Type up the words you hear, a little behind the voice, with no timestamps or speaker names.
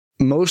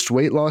Most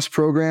weight loss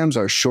programs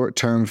are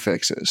short-term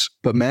fixes,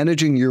 but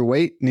managing your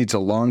weight needs a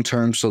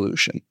long-term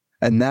solution.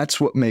 And that's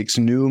what makes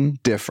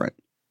Noom different.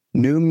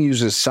 Noom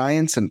uses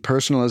science and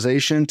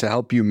personalization to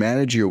help you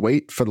manage your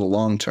weight for the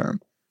long term.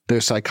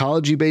 Their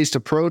psychology-based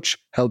approach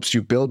helps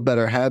you build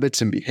better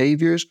habits and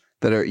behaviors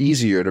that are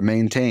easier to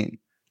maintain.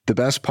 The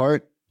best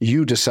part?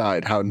 You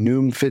decide how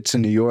Noom fits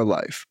into your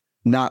life,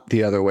 not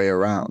the other way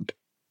around.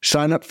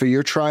 Sign up for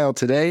your trial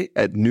today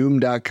at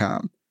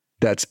Noom.com.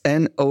 That's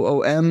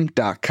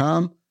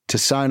Noom.com to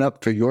sign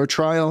up for your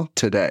trial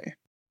today.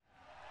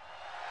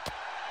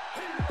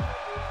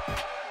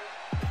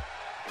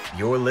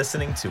 You're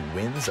listening to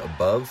Wins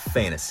Above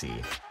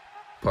Fantasy,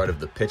 part of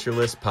the Pitcher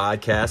List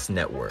Podcast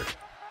Network,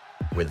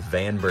 with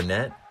Van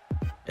Burnett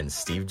and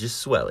Steve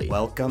Gisueli.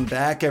 Welcome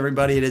back,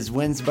 everybody. It is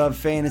Wins Above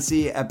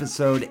Fantasy,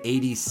 episode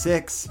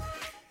 86.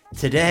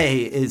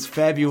 Today is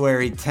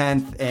February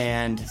 10th,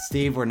 and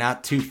Steve, we're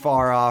not too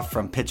far off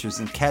from pitchers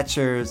and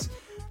catchers,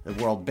 the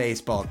World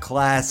Baseball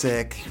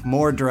Classic,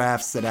 more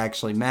drafts that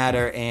actually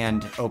matter,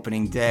 and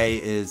opening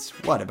day is,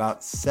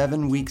 about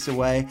 7 weeks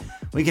away?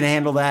 We can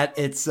handle that.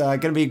 It's going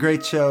to be a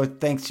great show.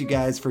 Thanks, you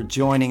guys, for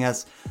joining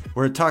us.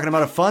 We're talking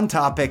about a fun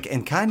topic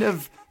and kind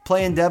of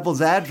playing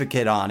devil's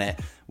advocate on it.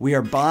 We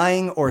are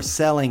buying or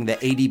selling the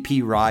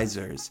ADP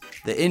risers.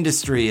 The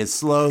industry is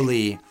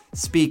slowly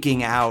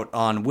speaking out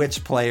on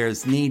which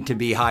players need to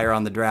be higher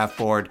on the draft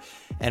board.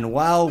 And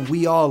while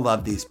we all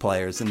love these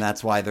players, and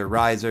that's why they're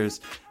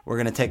risers, we're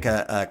going to take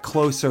a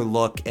closer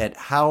look at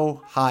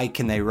how high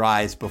can they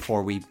rise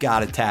before we've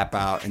got to tap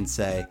out and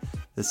say,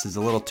 this is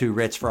a little too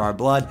rich for our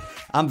blood.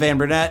 I'm Van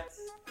Burnett,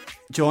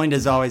 joined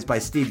as always by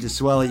Steve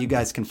Gisueli. You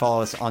guys can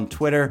follow us on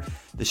Twitter.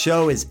 The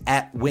show is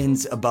at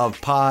Wins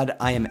Above Pod.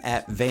 I am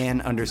at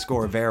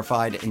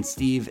Van_verified, and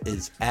Steve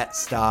is at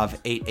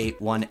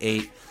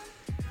Stav8818.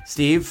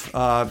 Steve,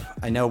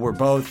 I know we're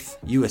both,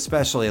 you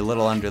especially, a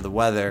little under the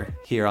weather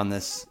here on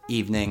this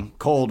evening,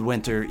 cold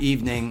winter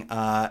evening.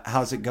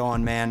 How's it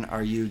going, man?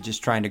 Are you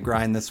just trying to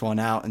grind this one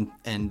out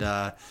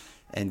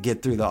and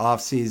get through the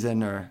off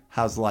season, or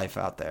how's life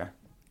out there?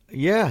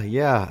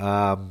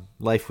 Yeah.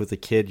 Life with a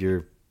kid.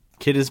 Your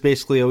kid is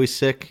basically always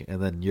sick,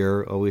 and then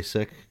you're always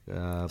sick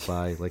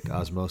by like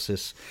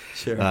osmosis,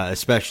 Sure.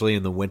 Especially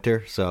in the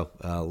winter. So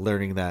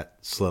learning that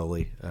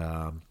slowly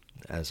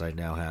as I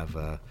now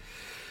have.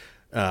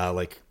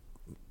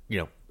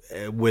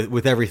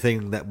 With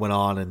everything that went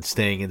on and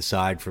staying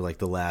inside for like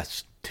the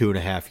last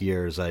 2.5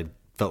 years, I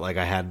felt like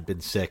I hadn't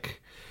been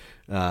sick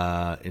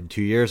in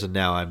 2 years, and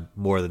now I'm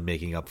more than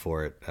making up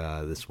for it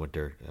this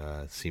winter,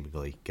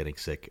 seemingly getting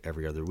sick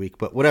every other week.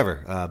 But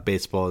whatever,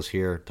 baseball is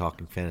here,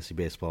 talking fantasy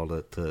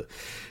baseball.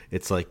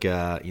 It's like,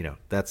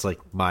 that's like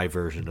my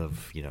version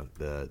of,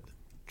 the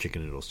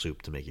chicken noodle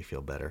soup to make you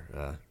feel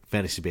better.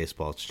 Fantasy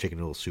baseball, it's chicken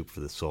noodle soup for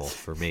the soul,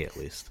 for me at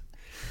least.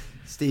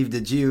 Steve,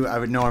 I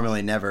would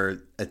normally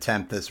never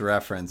attempt this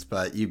reference,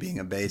 but you being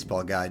a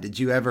baseball guy, did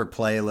you ever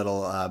play a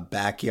little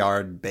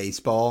backyard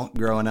baseball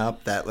growing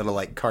up, that little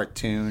like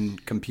cartoon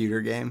computer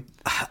game?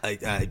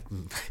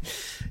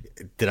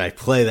 Did I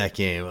play that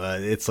game?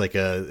 It's like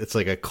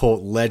a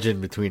cult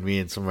legend between me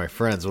and some of my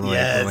friends. One of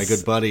my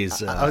good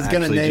buddies. I was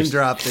going to name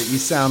drop that you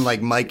sound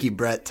like Mikey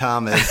Brett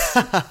Thomas.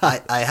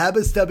 I have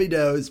a stubby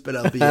nose, but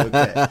I'll be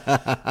okay.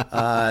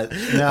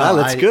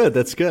 That's good.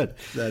 That's good.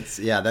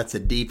 That's a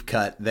deep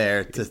cut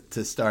there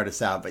to start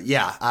us out. But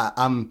yeah,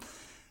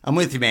 I'm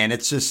with you, man.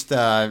 It's just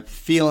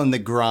feeling the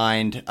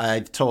grind.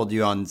 I've told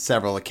you on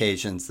several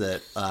occasions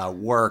that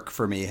work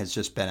for me has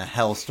just been a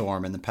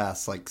hellstorm in the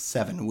past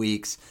 7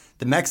 weeks.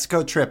 The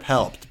Mexico trip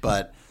helped,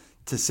 but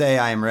to say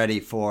I am ready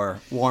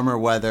for warmer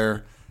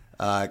weather,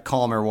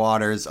 calmer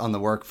waters on the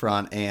work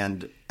front,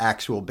 and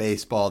actual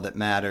baseball that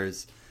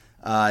matters,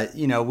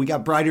 we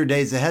got brighter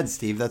days ahead,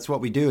 Steve. That's what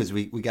we do, is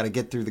we got to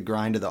get through the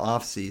grind of the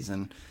off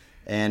season.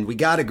 And we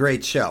got a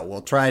great show.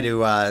 We'll try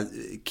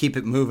to keep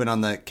it moving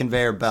on the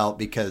conveyor belt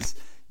because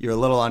you're a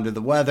little under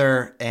the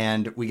weather,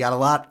 and we got a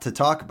lot to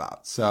talk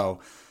about. So,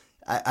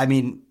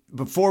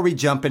 before we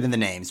jump into the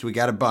names, we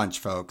got a bunch,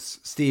 folks.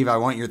 Steve, I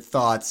want your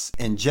thoughts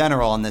in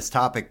general on this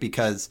topic,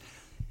 because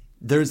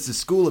there's the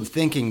school of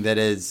thinking that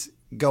is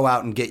go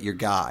out and get your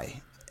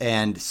guy.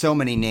 And so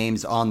many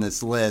names on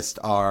this list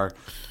are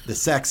the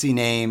sexy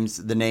names,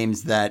 the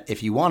names that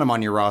if you want them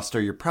on your roster,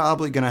 you're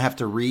probably going to have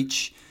to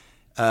reach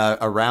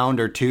a round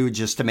or two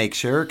just to make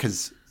sure,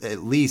 because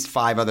at least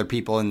 5 other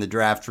people in the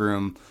draft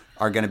room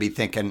are going to be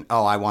thinking,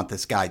 oh, I want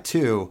this guy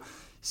too.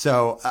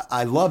 So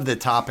I love the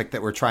topic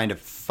that we're trying to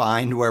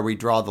find where we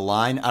draw the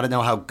line. I don't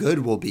know how good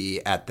we'll be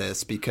at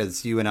this,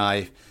 because you and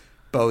I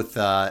both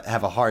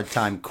have a hard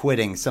time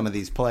quitting some of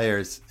these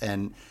players.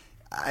 And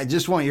I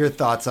just want your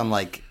thoughts on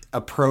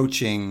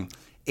approaching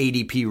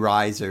ADP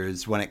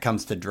risers when it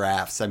comes to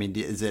drafts.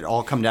 Does it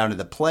all come down to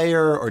the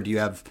player, or do you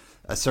have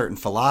a certain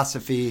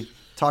philosophy?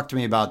 Talk to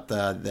me about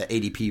the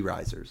ADP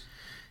risers.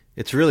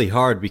 It's really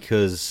hard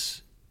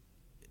because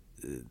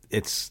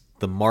it's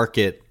the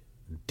market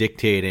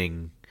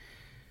dictating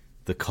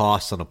the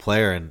cost on a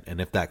player,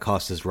 and if that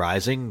cost is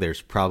rising,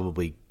 there's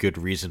probably good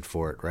reason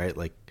for it, right?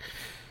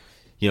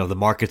 the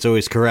market's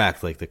always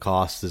correct. Like the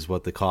cost is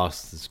what the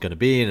cost is going to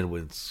be, and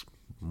it's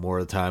more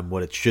of the time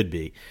what it should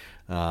be,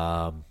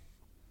 or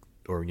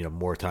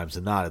more times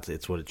than not,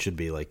 it's what it should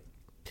be. Like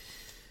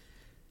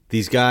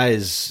these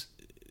guys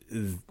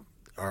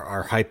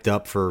are hyped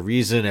up for a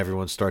reason.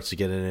 Everyone starts to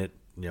get in it,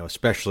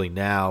 especially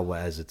now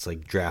as it's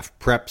like draft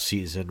prep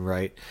season,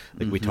 right?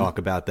 Like we talk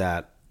about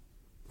that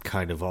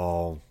kind of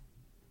all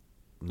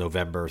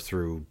November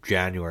through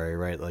January,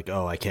 right? Like,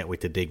 oh, I can't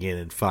wait to dig in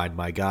and find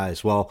my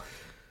guys. Well,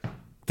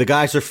 the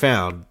guys are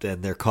found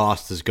and their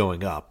cost is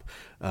going up.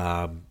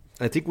 I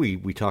think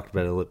we talked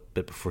about it a little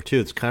bit before too.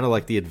 It's kind of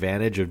like the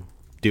advantage of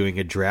doing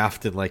a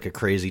draft in like a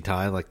crazy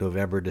time, like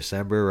November,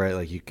 December, right?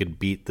 Like you can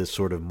beat this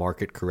sort of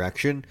market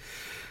correction.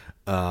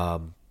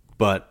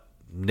 But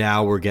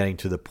now we're getting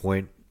to the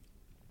point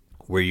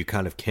where you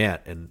kind of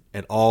can't.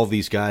 And all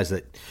these guys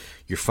that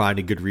you're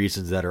finding good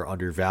reasons that are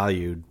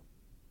undervalued,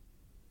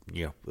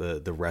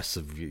 the rest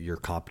of your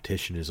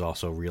competition is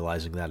also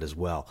realizing that as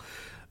well.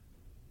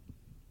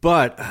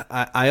 But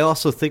I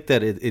also think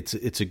that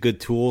it's a good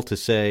tool to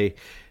say,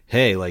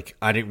 hey, like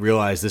I didn't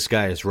realize this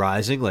guy is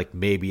rising. Like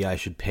maybe I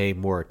should pay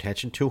more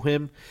attention to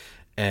him.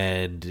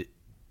 And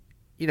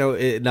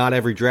not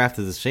every draft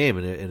is the same.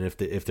 And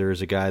if there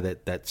is a guy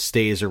that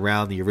stays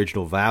around the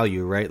original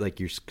value, right? Like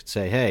you could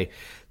say, hey,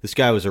 this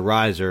guy was a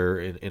riser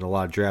in a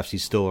lot of drafts.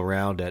 He's still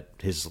around at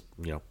his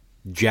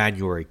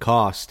January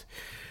cost.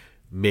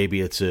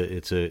 Maybe it's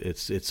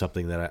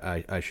something that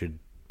I should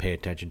pay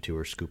attention to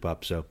or scoop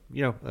up. So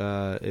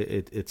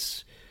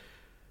it's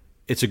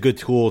a good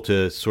tool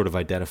to sort of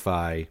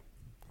identify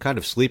kind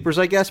of sleepers,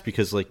 I guess,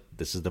 because like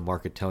this is the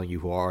market telling you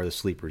who are the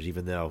sleepers,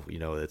 even though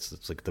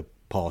it's like the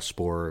Paul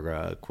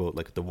Sporer quote,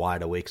 like the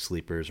wide awake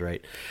sleepers,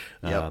 right?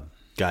 Yep.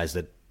 Guys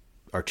that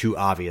are too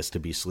obvious to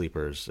be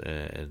sleepers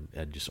and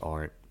just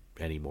aren't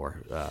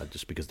anymore,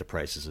 just because the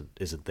price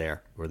isn't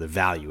there, or the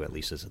value at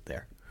least isn't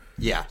there.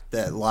 Yeah,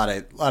 a lot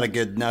of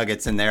good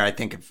nuggets in there. I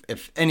think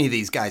if any of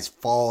these guys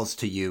falls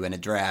to you in a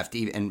draft,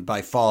 and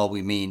by fall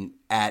we mean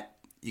at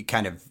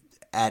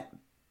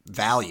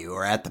value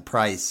or at the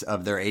price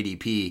of their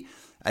ADP,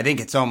 I think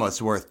it's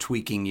almost worth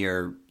tweaking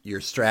your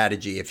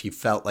strategy. If you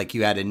felt like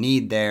you had a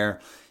need there,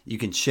 you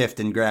can shift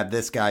and grab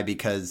this guy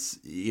because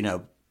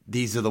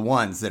these are the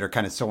ones that are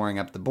kind of soaring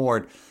up the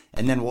board.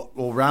 And then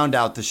we'll round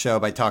out the show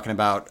by talking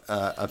about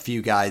a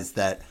few guys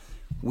that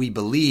we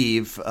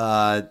believe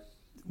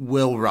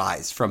will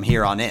rise from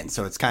here on in.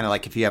 So it's kind of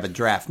like if you have a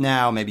draft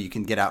now, maybe you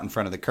can get out in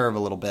front of the curve a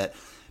little bit.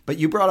 But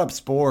you brought up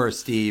Sporer,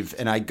 Steve,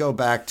 and I go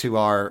back to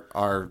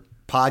our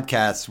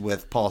podcast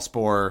with Paul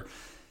Sporer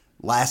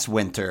last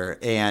winter,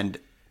 and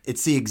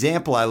it's the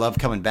example I love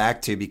coming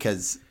back to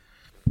because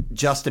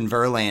Justin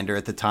Verlander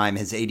at the time,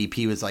 his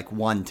ADP was like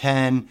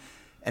 110,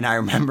 and I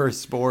remember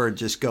Sporer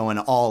just going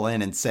all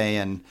in and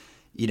saying,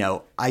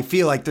 I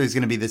feel like there's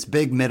going to be this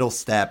big middle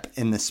step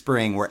in the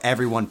spring where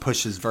everyone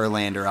pushes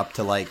Verlander up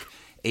to like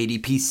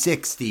ADP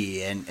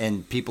 60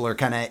 and people are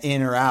kind of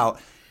in or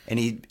out. And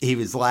he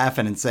was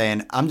laughing and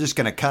saying, I'm just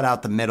going to cut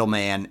out the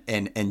middleman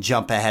and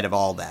jump ahead of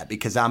all that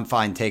because I'm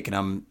fine taking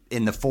them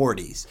in the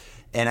 40s.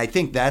 And I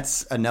think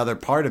that's another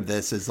part of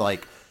this is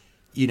like,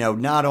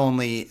 not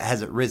only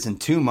has it risen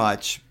too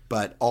much,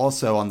 but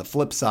also on the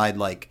flip side,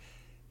 like,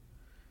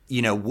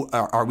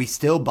 are we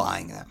still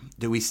buying them?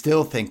 Do we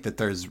still think that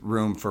there's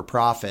room for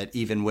profit,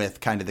 even with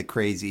kind of the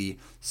crazy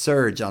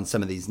surge on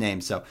some of these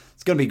names? So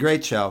it's going to be a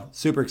great show.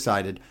 Super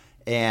excited.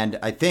 And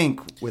I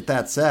think with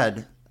that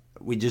said,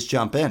 we just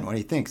jump in. What do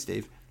you think,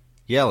 Steve?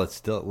 Yeah, let's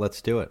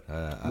do it.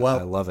 I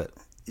love it.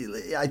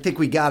 I think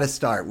we got to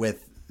start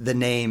with the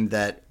name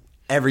that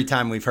every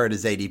time we've heard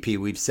his ADP,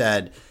 we've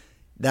said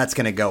that's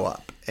going to go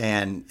up,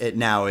 and it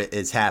now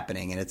is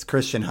happening, and it's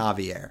Christian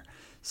Javier.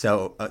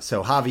 So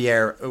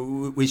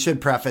Javier, we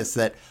should preface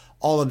that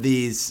all of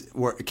these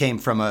came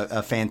from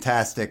a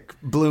fantastic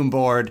Bloom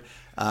board.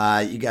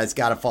 You guys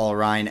got to follow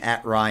Ryan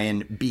at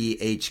Ryan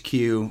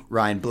BHQ.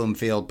 Ryan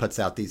Bloomfield puts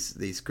out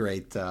these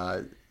great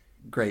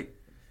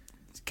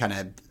kind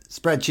of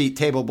spreadsheet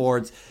table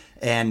boards,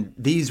 and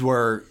these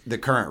were the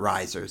current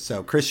risers.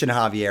 So Christian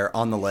Javier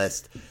on the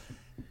list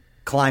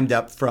climbed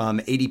up from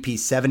ADP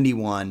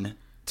 71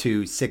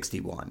 to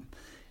 61.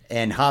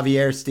 And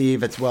Javier,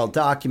 Steve, it's well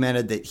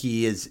documented that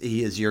he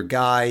is your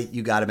guy.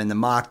 You got him in the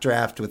mock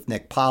draft with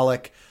Nick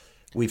Pollock.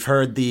 We've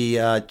heard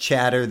the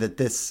chatter that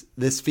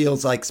this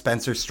feels like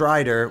Spencer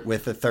Strider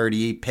with a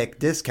 30 pick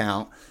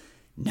discount.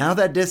 Now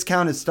that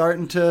discount is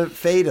starting to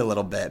fade a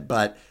little bit,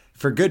 but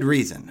for good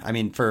reason. I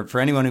mean, for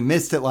anyone who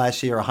missed it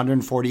last year,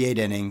 148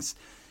 innings.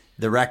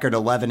 The record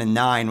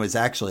 11-9 was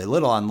actually a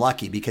little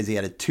unlucky because he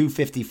had a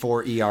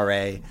 2.54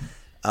 ERA,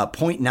 a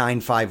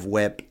 .95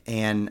 WHIP,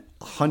 and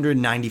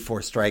 194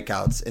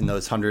 strikeouts in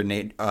those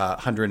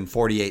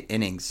 148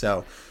 innings.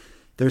 So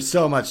there's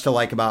so much to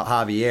like about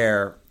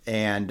Javier.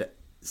 And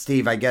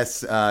Steve, I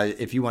guess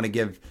if you want to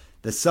give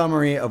the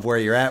summary of where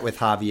you're at with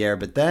Javier,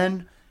 but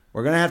then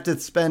we're going to have to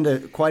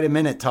spend quite a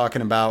minute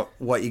talking about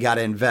what you got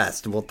to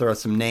invest. We'll throw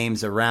some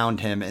names around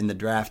him in the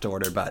draft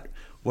order, but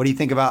what do you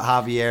think about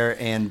Javier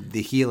and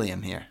the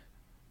helium here?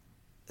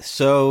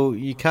 So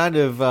you kind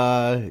of,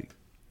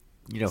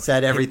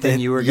 said everything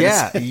you were going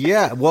to say.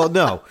 Yeah. Well,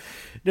 no,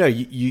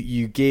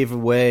 you gave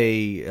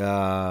away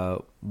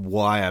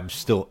why I'm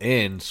still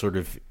in sort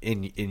of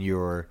in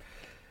your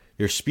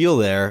spiel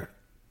there.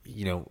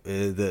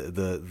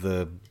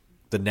 The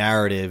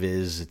narrative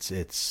is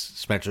it's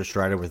Spencer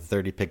Strider with a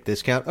 30 pick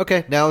discount.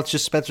 Okay, now it's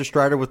just Spencer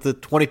Strider with the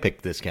 20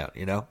 pick discount.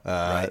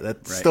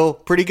 That's still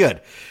pretty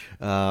good.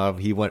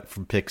 He went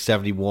from pick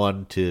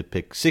 71 to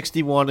pick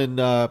 61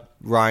 in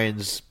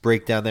Ryan's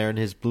breakdown there in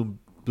his Bloom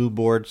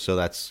board. So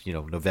that's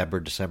November,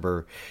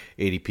 December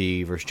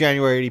ADP versus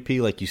January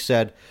ADP, like you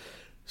said.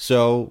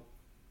 So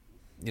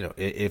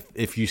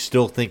if you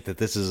still think that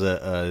this is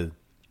a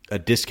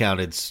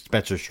discounted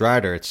Spencer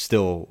Strider, it's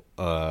still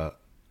a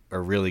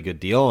really good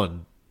deal.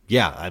 And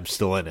yeah, I'm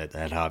still in it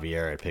at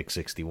Javier at pick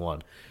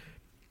 61.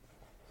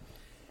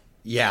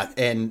 Yeah,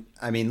 and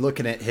I mean,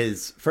 looking at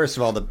his, first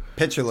of all, the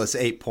Pitcher List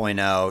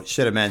 8.0,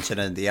 should have mentioned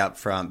it in the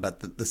upfront,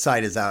 but the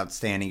site is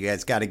outstanding. You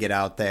guys got to get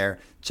out there,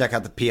 check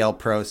out the PL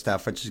Pro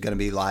stuff, which is going to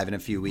be live in a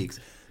few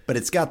weeks. But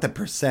it's got the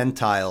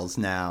percentiles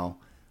now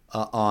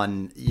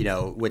on,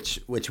 which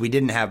we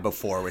didn't have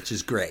before, which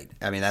is great.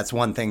 I mean, that's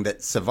one thing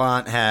that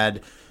Savant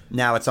had.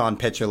 Now it's on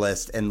Pitcher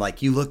List, and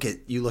like you look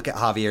at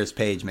Javier's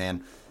page,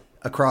 man,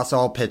 across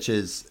all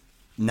pitches,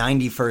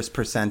 91st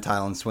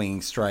percentile in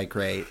swinging strike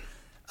rate.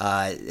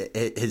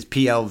 His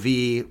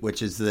PLV,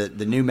 which is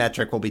the new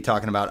metric we'll be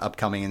talking about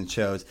upcoming in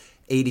shows,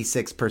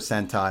 86th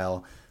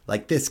percentile.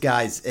 Like this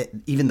guy's,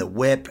 even the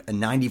whip, a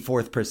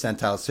 94th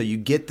percentile. So you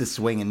get the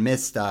swing and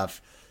miss stuff,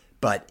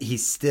 but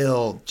he's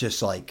still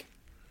just like,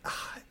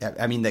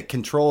 I mean, the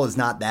control is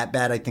not that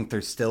bad. I think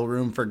there's still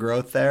room for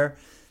growth there.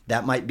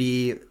 That might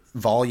be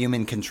volume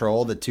and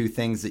control, the two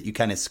things that you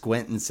kind of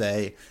squint and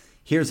say,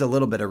 here's a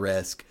little bit of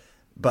risk.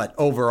 But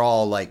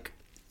overall, like,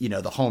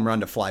 the home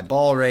run to fly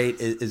ball rate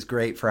is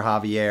great for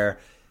Javier.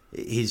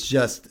 He's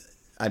just,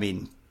 I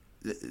mean,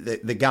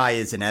 the guy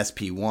is an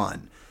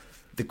SP1.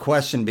 The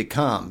question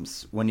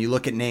becomes, when you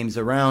look at names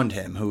around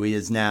him, who he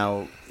is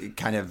now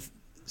kind of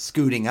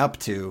scooting up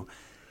to,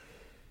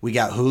 we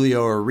got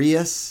Julio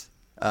Urias,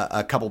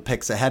 a couple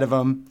picks ahead of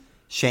him,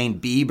 Shane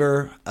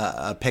Bieber,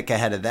 a pick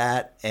ahead of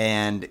that,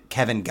 and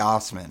Kevin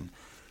Gossman.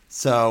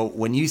 So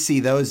when you see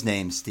those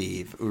names,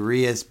 Steve,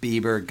 Urias,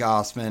 Bieber,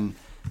 Gossman,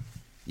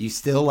 you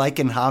still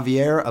liking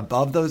Javier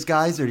above those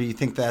guys, or do you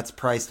think that's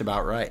priced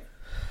about right?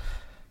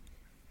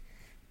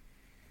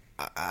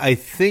 I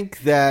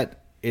think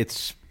that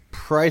it's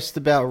priced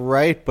about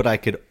right, but I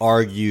could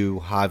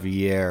argue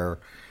Javier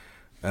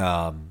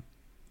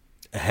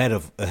ahead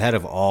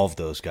of all of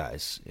those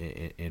guys,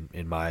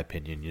 in my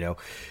opinion.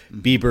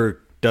 Bieber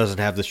doesn't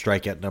have the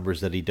strikeout numbers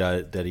that he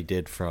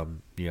did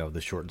from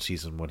the shortened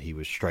season when he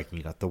was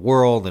striking out the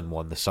world and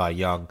won the Cy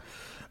Young.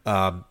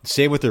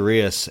 Same with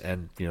Urias,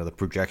 and the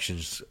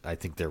projections, I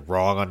think they're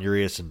wrong on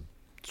Urias and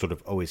sort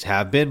of always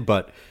have been,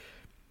 but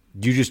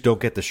you just don't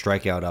get the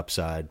strikeout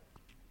upside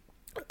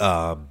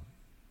that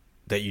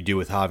you do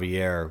with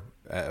Javier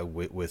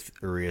with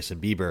Urias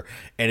and Bieber.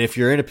 And if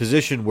you're in a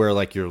position where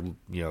like you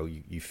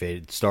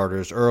faded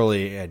starters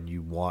early and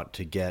you want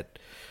to get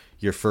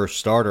your first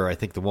starter, I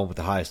think the one with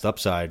the highest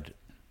upside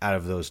out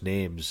of those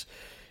names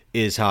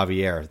is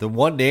Javier. The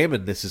one name,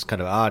 and this is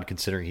kind of odd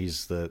considering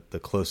he's the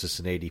closest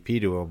in ADP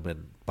to him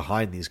and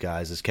behind these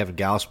guys, is Kevin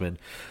Gausman.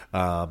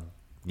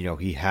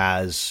 He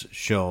has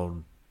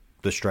shown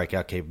the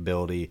strikeout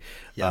capability.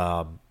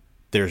 Yep.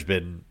 There's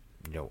been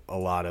a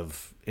lot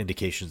of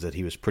indications that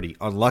he was pretty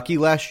unlucky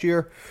last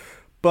year,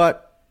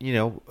 but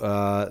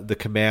the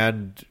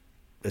command,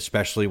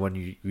 especially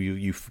when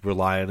you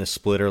rely on a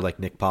splitter like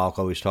Nick Pollock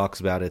always talks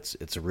about,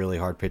 it's a really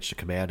hard pitch to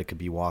command. It could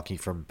be wonky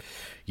from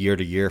year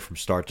to year, from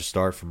start to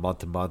start, from month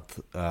to month.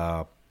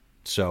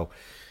 So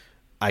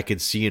I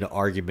could see an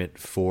argument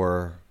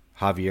for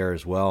Javier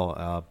as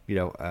well.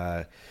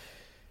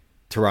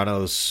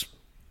 Toronto's,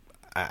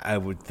 I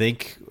would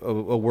think, a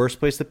worse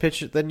place to pitch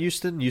than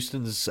Houston.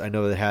 Houston's, I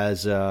know it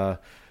has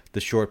the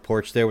short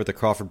porch there with the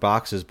Crawford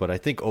boxes, but I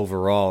think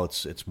overall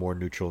it's more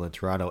neutral than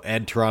Toronto.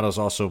 And Toronto's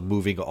also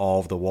moving all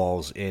of the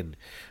walls in,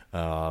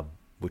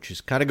 which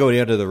is kind of going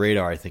under the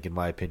radar, I think, in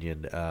my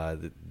opinion.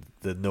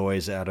 The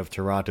noise out of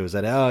Toronto is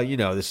that,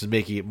 this is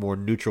making it more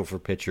neutral for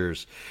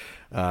pitchers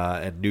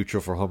and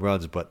neutral for home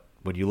runs. But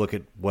when you look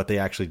at what they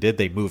actually did,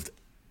 they moved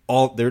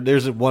all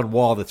there's one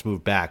wall that's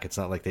moved back. It's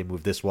not like they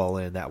moved this wall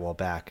in, that wall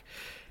back.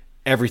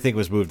 Everything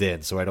was moved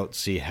in, so I don't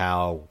see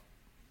how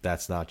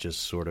that's not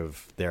just sort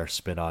of their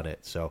spin on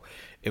it. So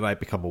it might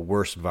become a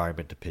worse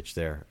environment to pitch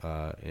there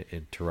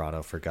in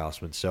Toronto for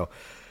Gausman. So,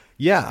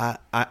 yeah,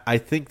 I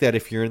think that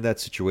if you're in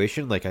that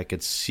situation, like I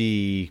could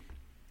see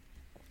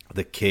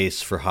the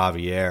case for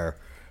Javier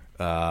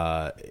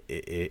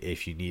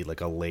if you need like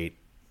a late,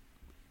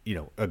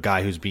 a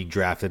guy who's being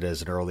drafted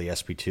as an early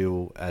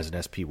SP2 as an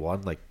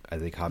SP1. Like I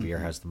think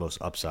Javier has the most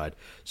upside.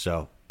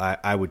 So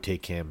I would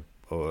take him.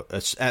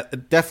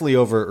 Definitely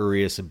over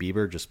Urias and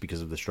Bieber just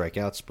because of the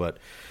strikeouts, but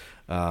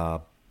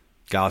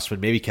Gausman,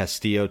 maybe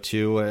Castillo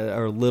too,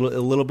 are a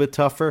little bit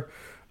tougher.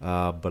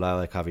 But I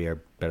like Javier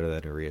better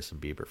than Urias and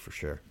Bieber for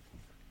sure.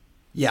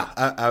 Yeah,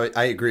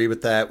 I agree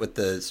with that. With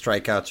the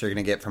strikeouts you're going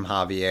to get from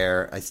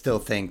Javier, I still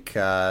think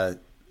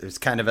there's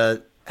kind of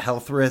a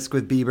health risk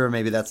with Bieber.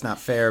 Maybe that's not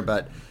fair,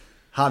 but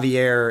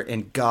Javier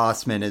and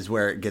Gossman is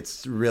where it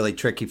gets really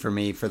tricky for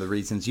me for the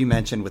reasons you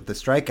mentioned with the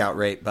strikeout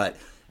rate. But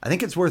I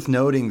think it's worth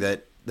noting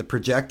that the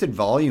projected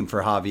volume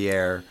for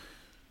Javier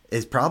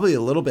is probably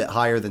a little bit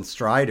higher than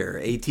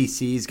Strider.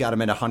 ATC's got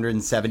him at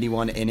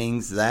 171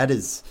 innings. That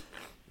is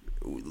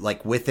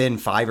like within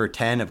 5 or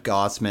 10 of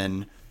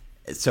Gossman.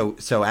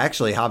 So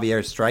actually,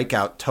 Javier's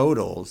strikeout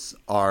totals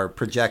are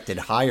projected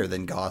higher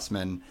than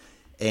Gossman,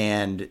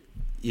 and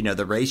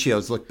the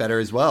ratios look better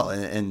as well.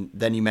 And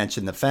then you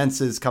mentioned the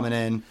fences coming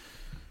in.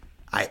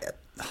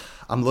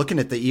 I'm looking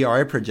at the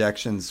ERA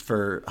projections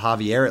for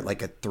Javier at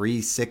like a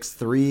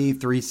 3.63,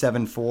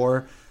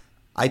 3.74.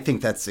 I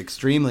think that's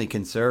extremely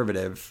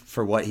conservative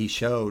for what he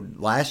showed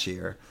last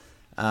year.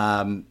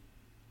 And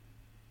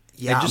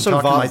just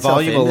on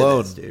volume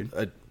alone,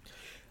 dude.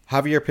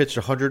 Javier pitched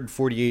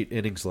 148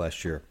 innings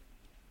last year.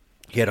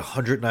 He had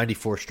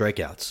 194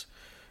 strikeouts.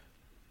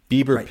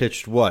 Bieber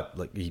pitched what?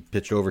 Like he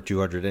pitched over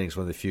 200 innings,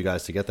 one of the few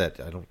guys to get that.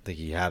 I don't think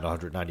he had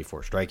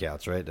 194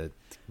 strikeouts, right?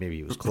 Maybe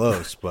he was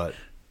close, but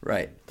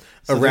right.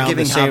 So around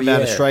the same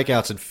amount of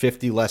strikeouts and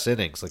 50 less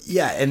innings.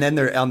 And then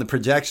they're on the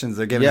projections.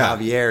 They're giving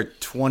Javier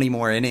 20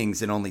 more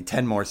innings and only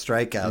 10 more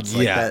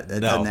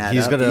strikeouts.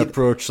 He's going to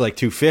approach like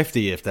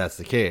 250 if that's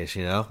the case.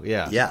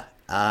 Yeah.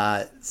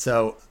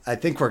 So I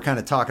think we're kind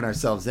of talking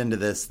ourselves into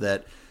this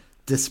that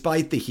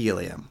despite the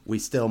helium, we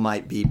still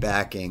might be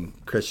backing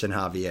Christian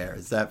Javier.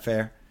 Is that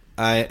fair?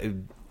 I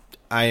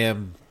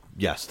am,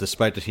 yes.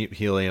 Despite the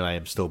helium, I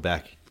am still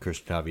backing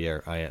Christian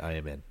Javier. I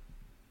am in.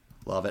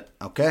 Love it.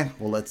 Okay,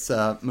 well, let's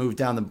move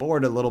down the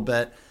board a little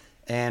bit.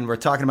 And we're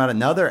talking about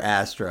another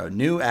Astro,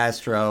 new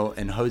Astro,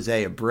 and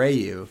Jose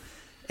Abreu.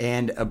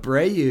 And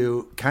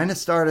Abreu kind of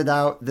started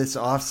out this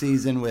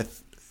offseason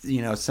with,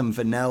 some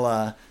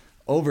vanilla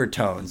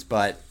overtones,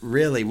 but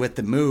really with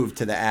the move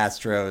to the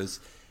Astros,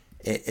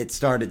 it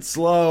started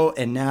slow,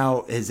 and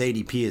now his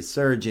ADP is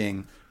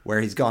surging,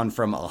 where he's gone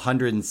from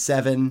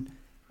 107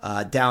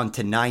 down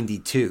to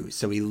 92.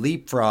 So he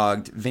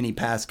leapfrogged Vinny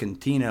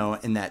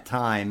Pasquantino in that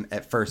time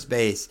at first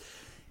base.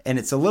 And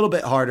it's a little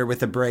bit harder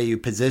with Abreu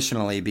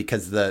positionally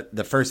because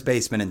the first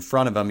baseman in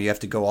front of him, you have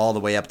to go all the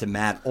way up to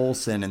Matt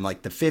Olson in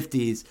like the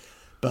 50s.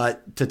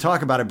 But to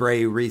talk about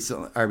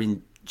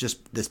Abreu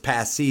just this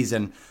past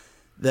season,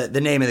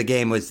 the name of the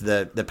game was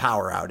the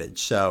power outage.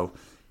 So,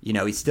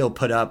 he still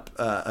put up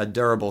a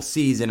durable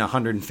season,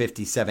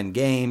 157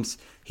 games.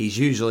 He's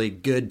usually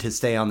good to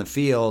stay on the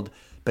field,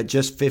 but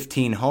just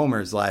 15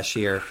 homers last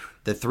year.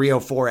 The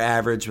 304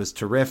 average was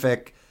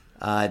terrific.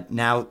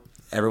 Now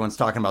everyone's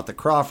talking about the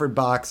Crawford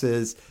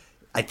boxes.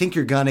 I think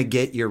you're going to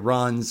get your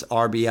runs,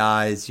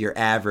 RBIs, your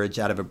average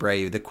out of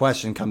Abreu. The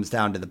question comes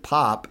down to the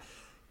pop,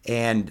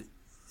 and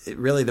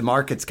really the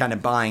market's kind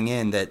of buying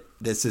in that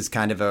this is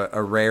kind of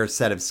a rare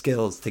set of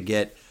skills to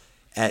get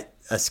at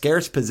a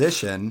scarce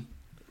position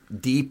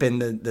deep in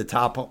the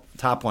top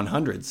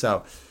 100.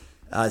 So,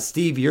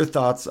 Steve, your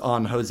thoughts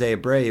on Jose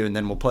Abreu, and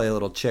then we'll play a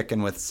little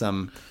chicken with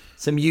some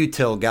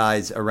util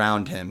guys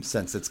around him,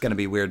 since it's going to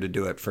be weird to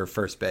do it for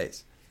first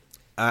base.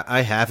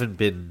 I haven't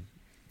been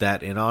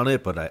that in on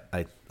it, but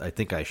I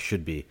think I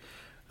should be.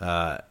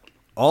 All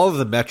of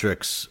the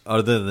metrics,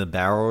 other than the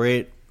barrel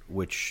rate,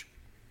 which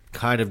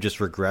kind of just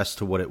regressed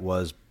to what it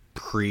was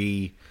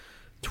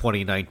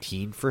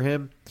pre-2019 for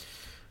him,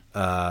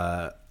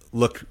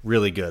 looked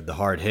really good. The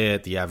hard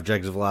hit, the average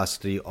exit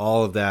velocity,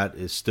 all of that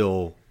is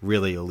still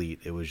really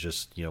elite. It was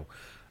just,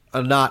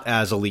 a not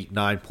as elite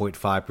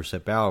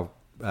 9.5%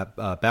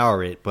 barrel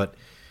rate, but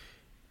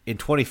in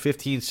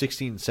 2015,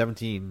 16,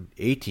 17,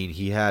 18,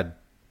 he had,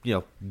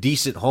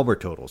 decent homer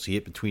totals. He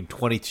hit between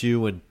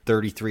 22 and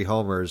 33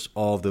 homers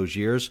all of those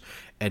years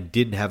and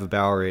didn't have a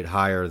barrel rate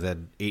higher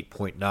than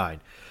 8.9.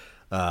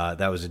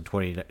 That was in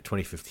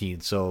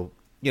 2015. So,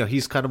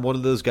 he's kind of one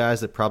of those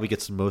guys that probably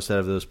gets the most out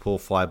of those pull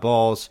fly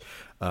balls.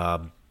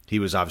 He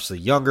was obviously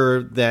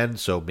younger then,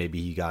 so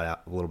maybe he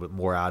got a little bit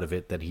more out of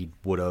it than he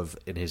would have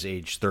in his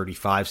age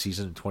 35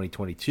 season in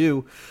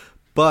 2022.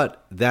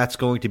 But that's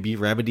going to be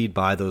remedied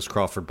by those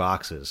Crawford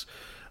boxes.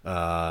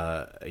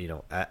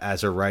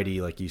 As a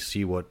righty, like you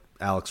see what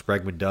Alex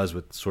Bregman does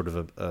with sort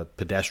of a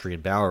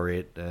pedestrian barrel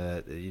rate.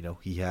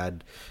 He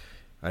had,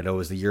 I know it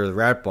was the year of the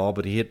rat ball,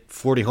 but he hit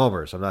 40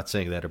 homers. I'm not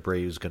saying that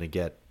Abreu is going to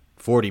get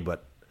 40,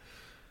 but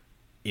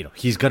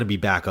he's going to be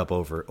back up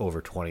over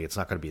 20. It's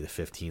not going to be the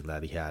 15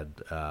 that he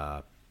had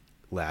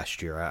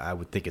last year. I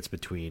would think it's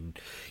between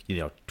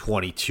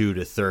 22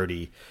 to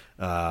 30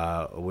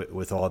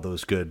 with all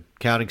those good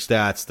counting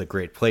stats, the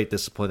great plate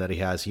discipline that he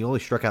has. He only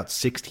struck out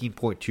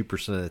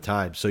 16.2% of the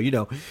time. So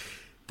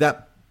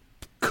that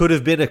could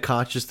have been a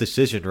conscious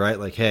decision, right?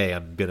 Like, hey,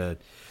 I'm going to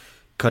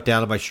cut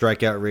down on my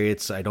strikeout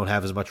rates. I don't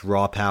have as much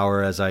raw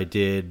power as I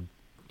did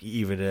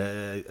even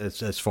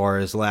as far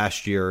as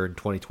last year in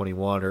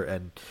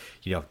 2021,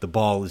 the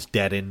ball is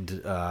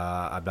deadened.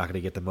 I'm not going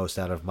to get the most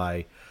out of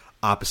my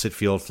opposite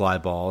field fly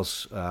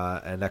balls,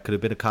 and that could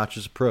have been a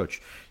conscious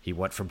approach. He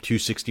went from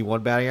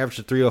 261 batting average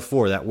to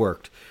 304. That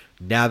worked.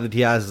 Now that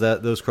he has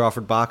those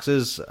Crawford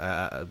boxes,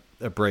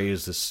 Abreu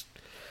is this.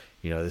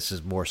 This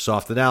is more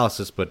soft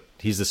analysis, but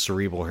he's the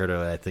cerebral hitter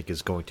that I think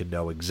is going to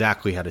know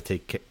exactly how to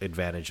take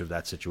advantage of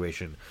that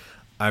situation.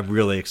 I'm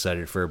really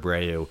excited for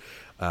Abreu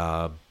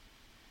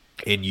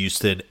in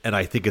Houston, and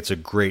I think it's a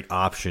great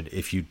option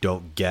if you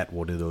don't get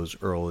one of those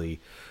early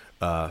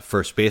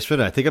first basemen.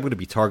 I think I'm going to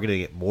be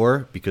targeting it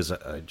more because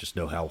I just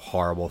know how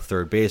horrible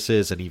third base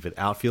is and even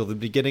outfield in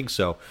the beginning.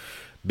 So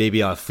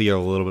maybe I'll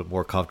feel a little bit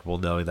more comfortable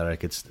knowing that I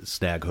could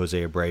snag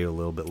Jose Abreu a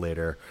little bit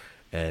later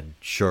and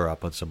shore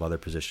up on some other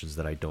positions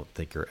that I don't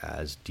think are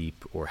as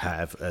deep or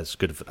have as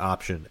good of an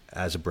option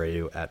as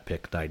Abreu at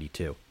pick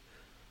 92.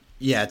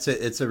 Yeah,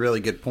 it's a really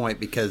good point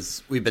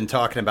because we've been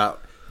talking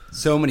about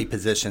so many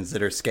positions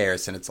that are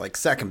scarce, and it's like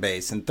second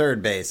base and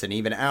third base and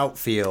even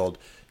outfield.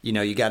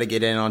 You got to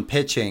get in on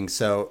pitching.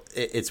 So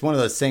it's one of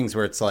those things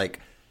where it's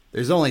like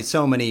there's only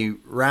so many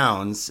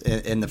rounds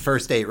in the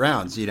first 8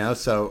 rounds,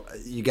 so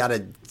you got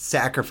to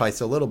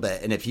sacrifice a little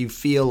bit. And if you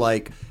feel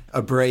like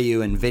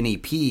Abreu and Vinny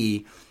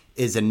P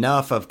is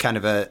enough of kind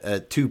of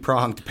a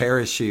two-pronged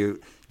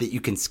parachute that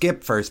you can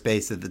skip first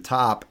base at the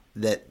top,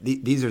 that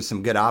these are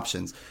some good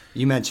options.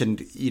 You mentioned,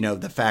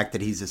 the fact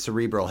that he's a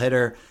cerebral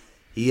hitter.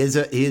 He is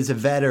a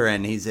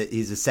veteran. He's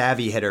a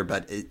savvy hitter,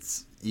 but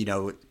it's,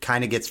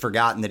 kind of gets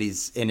forgotten that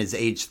he's in his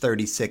age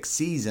 36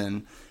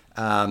 season.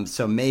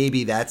 So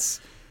maybe that's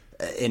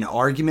an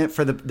argument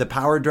for the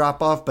power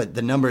drop-off, but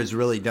the numbers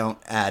really don't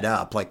add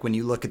up. Like when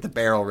you look at the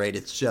barrel rate,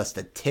 it's just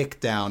a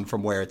tick down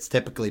from where it's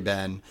typically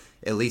been,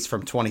 at least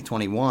from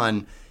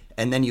 2021.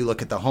 And then you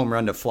look at the home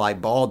run to fly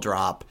ball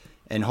drop,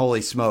 and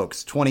holy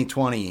smokes,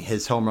 2020,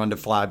 his home run to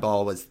fly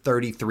ball was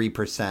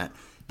 33%.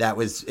 That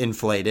was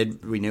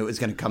inflated. We knew it was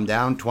going to come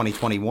down.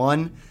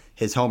 2021,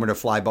 his homer to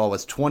fly ball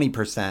was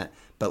 20%,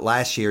 but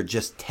last year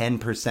just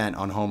 10%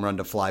 on home run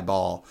to fly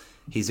ball.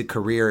 He's a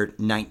career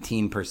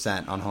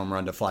 19% on home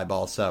run to fly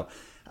ball. So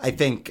I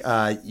think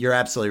you're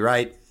absolutely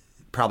right.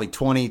 Probably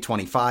 20,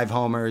 25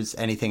 homers.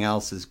 Anything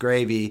else is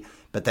gravy,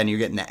 but then you're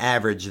getting the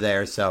average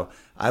there. So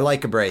I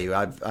like Abreu.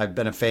 I've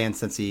been a fan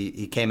since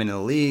he came into the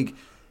league.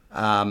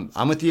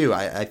 I'm with you.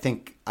 I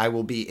think I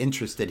will be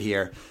interested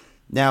here.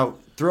 Now,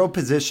 throw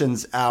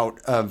positions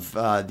out of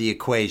the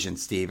equation,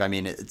 Steve. I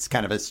mean, it's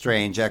kind of a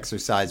strange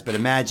exercise, but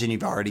imagine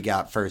you've already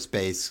got first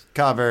base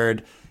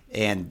covered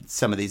and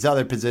some of these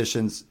other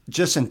positions.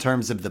 Just in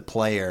terms of the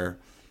player,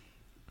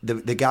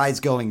 the guys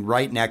going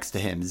right next to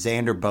him,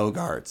 Xander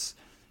Bogaerts,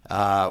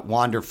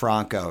 Wander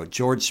Franco,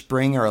 George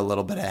Springer a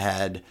little bit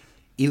ahead,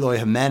 Eloy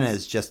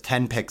Jimenez just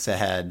 10 picks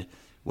ahead.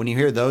 When you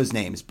hear those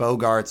names,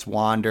 Bogaerts,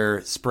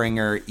 Wander,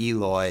 Springer,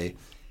 Eloy,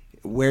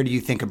 where do you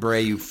think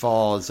Abreu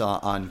falls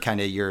on kind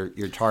of your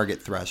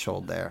target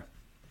threshold there?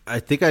 I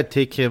think I'd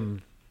take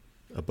him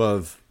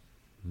above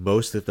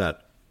most, if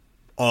not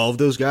all of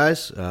those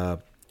guys.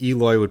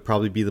 Eloy would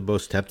probably be the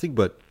most tempting,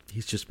 but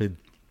he's just been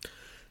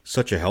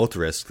such a health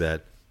risk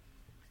that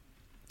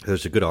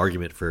there's a good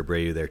argument for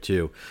Abreu there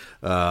too.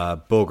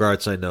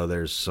 Bogaerts, I know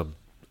there's some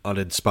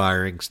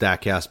uninspiring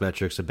StatCast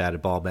metrics and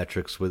batted ball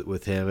metrics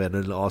with him, and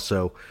then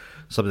also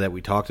something that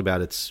we talked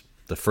about. It's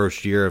the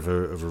first year of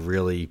a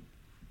really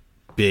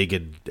big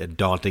and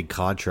daunting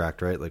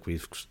contract, right? Like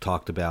we've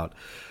talked about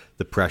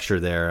the pressure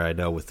there. I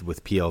know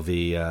with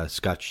PLV,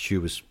 Scott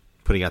Chu was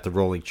putting out the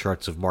rolling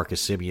charts of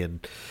Marcus Semien,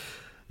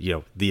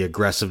 the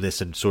aggressiveness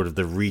and sort of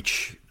the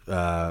reach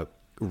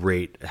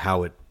rate,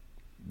 how it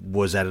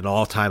was at an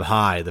all-time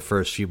high the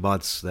first few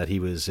months that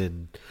he was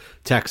in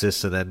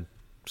Texas, and then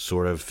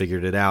sort of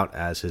figured it out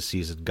as his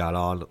season got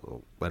on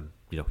when,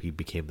 he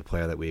became the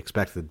player that we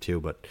expected him to.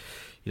 But,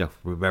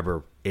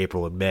 remember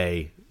April and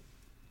May,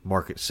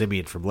 Marcus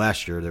Semien from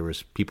last year, there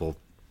was people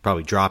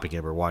probably dropping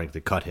him or wanting to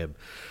cut him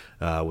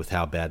with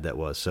how bad that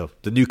was. So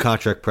the new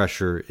contract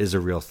pressure is a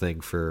real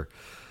thing for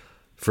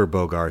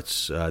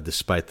Bogaerts,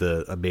 despite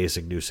the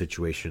amazing new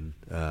situation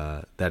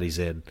that he's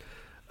in.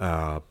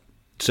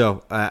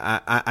 So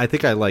I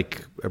think I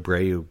like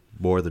Abreu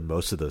more than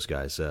most of those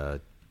guys.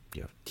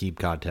 Team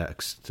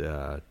context,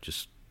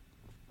 just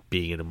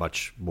being in a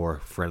much more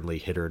friendly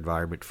hitter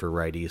environment for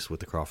righties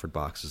with the Crawford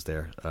boxes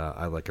there.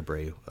 I like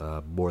Abreu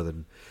more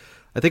than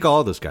I think all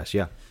of those guys.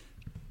 Yeah.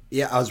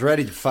 Yeah, I was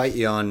ready to fight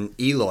you on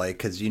Eloy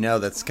because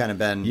that's kind of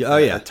been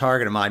a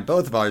target of mine.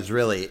 Both of ours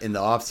really in the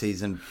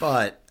offseason,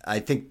 but I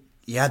think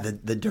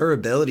the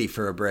durability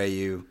for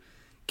Abreu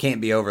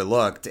can't be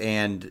overlooked,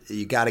 and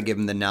you got to give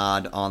him the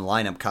nod on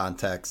lineup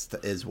context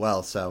as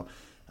well. So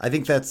I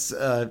think that's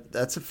a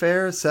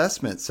fair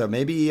assessment. So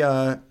maybe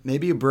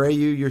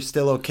Abreu, you're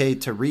still okay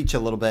to reach a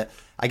little bit.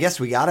 I guess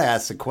we got to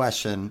ask the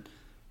question: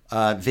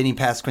 Vinny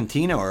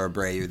Pasquantino or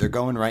Abreu? They're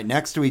going right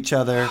next to each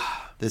other.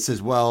 This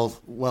is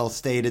well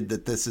stated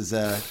that this is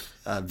a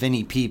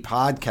Vinny P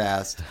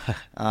podcast.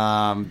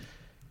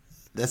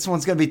 This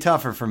one's going to be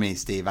tougher for me,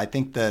 Steve. I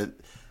think the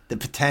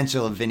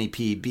potential of Vinny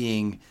P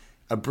being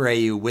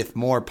Abreu with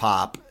more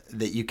pop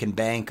that you can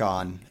bank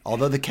on?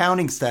 Although the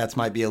counting stats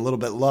might be a little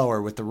bit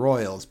lower with the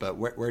Royals, but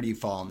where do you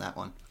fall on that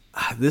one?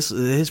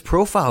 His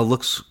profile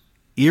looks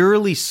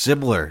eerily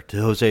similar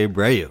to Jose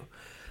Abreu.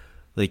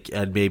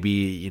 And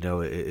maybe,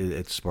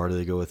 it's smarter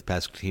to go with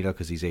Pasquantino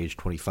because he's age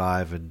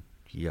 25 and,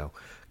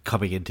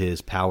 coming into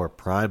his power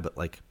prime. But,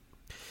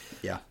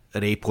 yeah,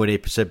 an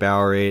 8.8%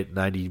 barrel rate,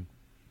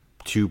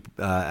 92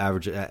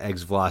 average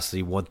exit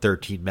velocity,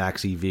 113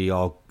 max EV,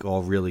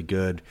 all really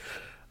good.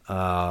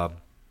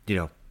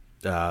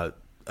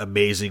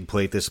 Amazing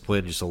plate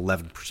discipline, just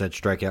 11%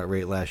 strikeout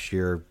rate last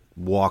year,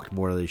 walked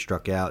more than he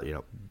struck out.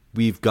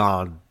 We've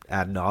gone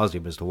ad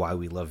nauseum as to why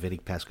we love Vinny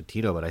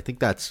Pasquantino, but I think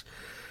that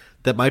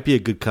might be a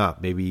good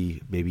comp.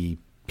 Maybe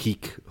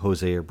peak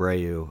Jose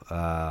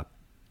Abreu,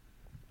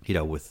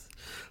 with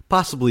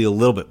possibly a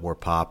little bit more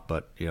pop,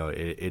 but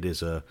it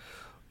is a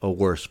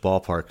worse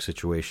ballpark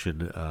situation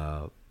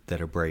that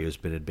Abreu has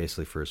been in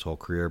basically for his whole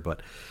career.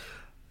 But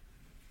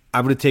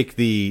I'm going to take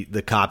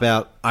the cop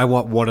out. I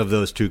want one of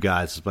those two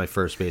guys as my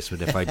first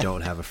baseman if I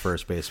don't have a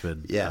first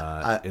baseman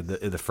in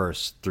the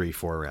first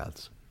 3-4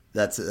 rounds.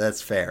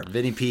 That's fair.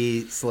 Vinny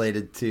P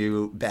slated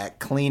to bat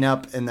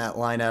cleanup in that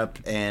lineup,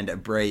 and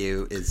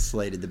Abreu is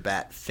slated to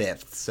bat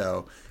fifth.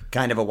 So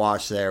kind of a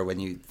wash there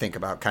when you think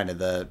about kind of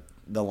the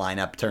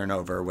lineup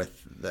turnover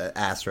with the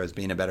Astros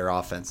being a better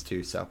offense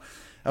too. So,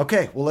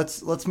 okay, well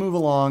let's move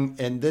along.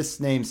 And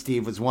this name,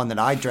 Steve, was one that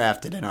I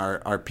drafted in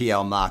our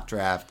PL mock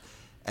draft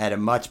at a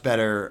much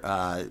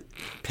better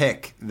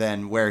pick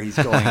than where he's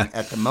going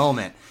at the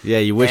moment. Yeah,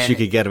 you wish you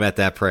could get him at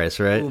that price,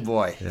 right? Oh,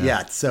 boy.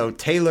 Yeah. So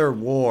Taylor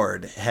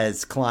Ward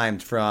has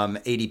climbed from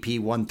ADP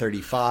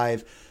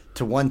 135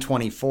 to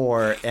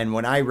 124. And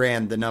when I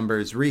ran the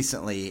numbers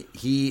recently,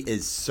 he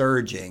is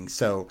surging.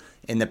 So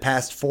in the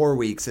past 4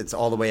 weeks, it's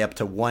all the way up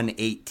to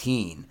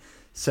 118.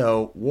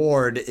 So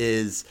Ward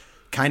is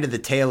kind of the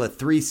tale of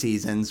three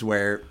seasons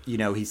where,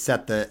 he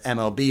set the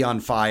MLB on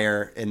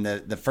fire in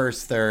the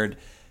first third.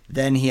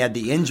 Then he had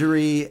the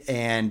injury,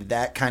 and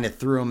that kind of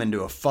threw him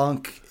into a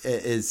funk,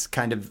 is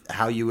kind of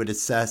how you would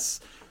assess.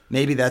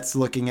 Maybe that's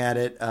looking at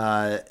it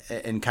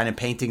and kind of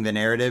painting the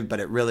narrative, but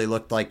it really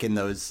looked like in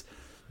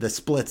the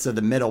splits of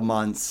the middle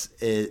months,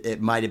 it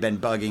might have been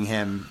bugging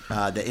him,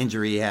 the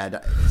injury he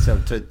had. So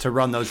to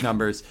run those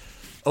numbers,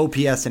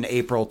 OPS in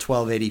April,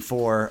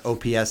 1284,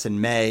 OPS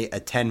in May, a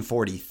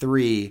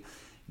 1043,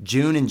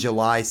 June and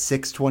July,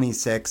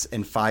 626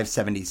 and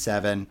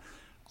 577.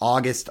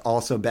 August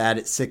also bad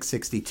at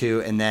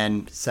 662, and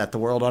then set the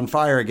world on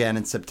fire again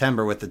in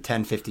September with the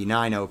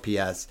 1059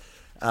 OPS.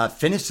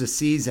 Finished the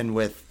season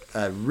with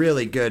a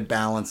really good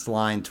balanced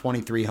line,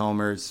 23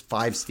 homers,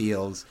 5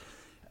 steals,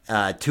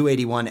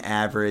 281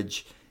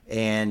 average,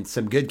 and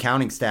some good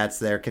counting stats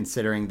there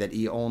considering that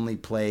he only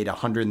played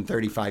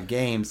 135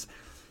 games.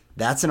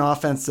 That's an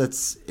offense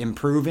that's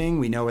improving.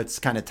 We know it's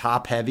kind of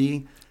top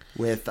heavy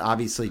with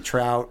obviously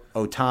Trout,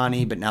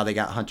 Ohtani, but now they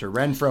got Hunter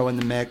Renfroe in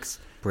the mix.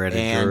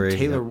 Brandon Drury,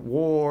 Taylor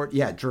Ward,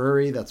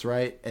 Drury, that's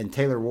right. And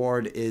Taylor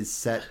Ward is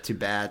set to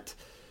bat,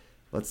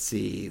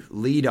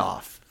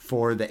 leadoff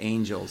for the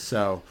Angels.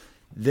 So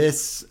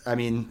this,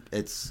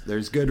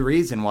 there's good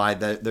reason why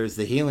there's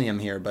the helium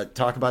here. But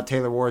talk about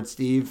Taylor Ward,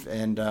 Steve,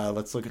 and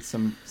let's look at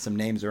some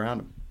names around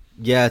him.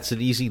 Yeah, it's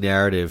an easy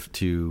narrative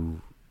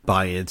to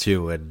buy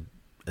into and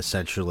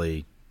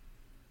essentially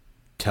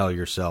tell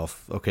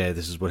yourself, okay,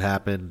 this is what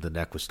happened. The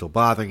neck was still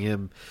bothering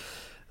him.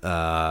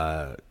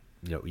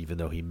 Even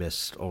though he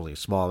missed only a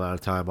small amount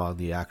of time on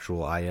the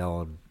actual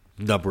IL and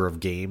number of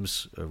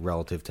games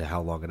relative to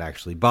how long it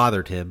actually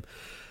bothered him.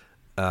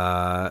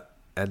 And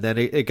then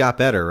it got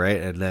better, right?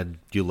 And then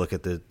you look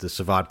at the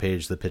Savant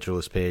page, the pitcher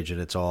list page,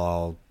 and it's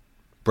all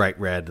bright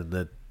red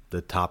and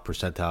the top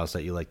percentiles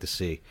that you like to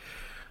see.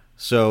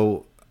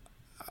 So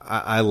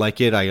I like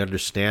it. I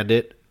understand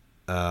it.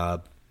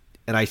 And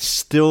I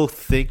still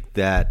think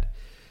that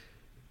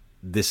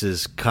this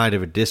is kind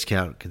of a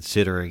discount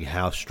considering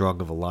how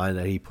strong of a line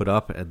that he put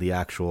up and the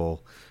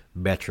actual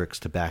metrics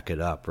to back it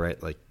up, right?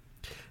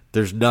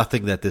 There's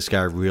nothing that this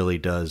guy really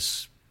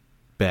does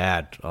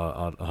bad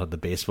on the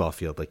baseball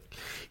field.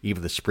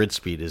 Even the sprint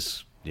speed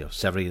is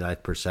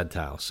 79th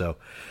percentile. So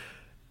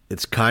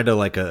it's kind of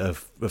like a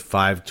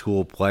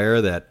 5-tool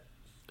player that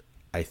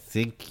I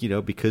think,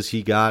 because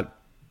he got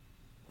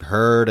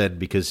hurt and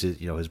because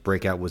his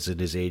breakout was in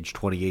his age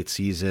 28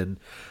 season,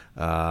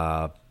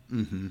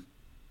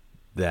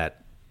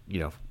 that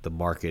the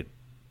market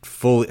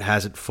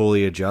hasn't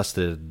fully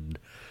adjusted. And,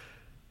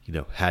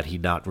 had he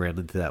not ran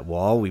into that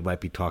wall, we might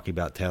be talking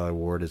about Taylor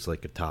Ward as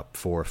like a top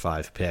 4 or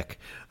 5 pick.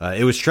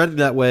 It was trending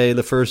that way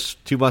the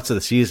first 2 months of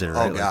the season,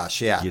 right? Oh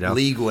gosh, yeah,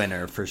 league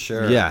winner for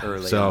sure. Yeah,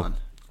 early on.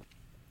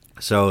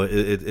 So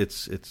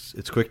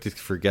it's quick to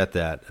forget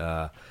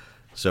that.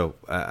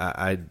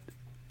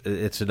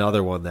 It's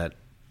another one that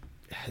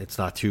it's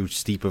not too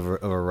steep of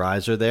a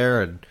riser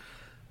there, and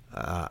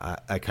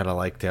I kind of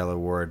like Taylor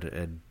Ward,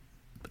 and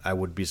I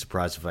wouldn't be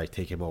surprised if I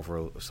take him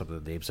over some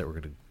of the names that we're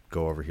going to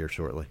go over here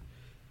shortly.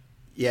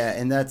 Yeah,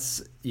 and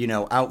that's,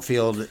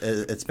 outfield,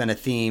 it's been a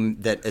theme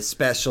that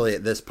especially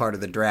at this part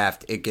of the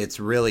draft, it gets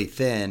really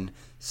thin.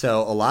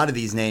 So a lot of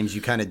these names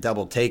you kind of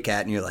double take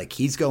at and you're like,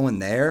 he's going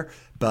there.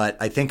 But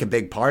I think a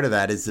big part of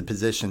that is the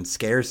position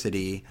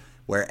scarcity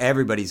where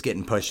everybody's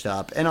getting pushed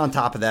up. And on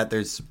top of that,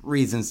 there's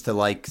reasons to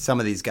like some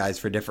of these guys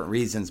for different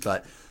reasons,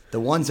 but the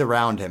ones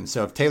around him.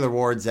 So if Taylor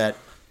Ward's at,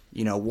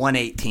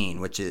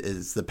 118, which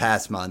is the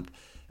past month,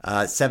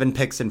 7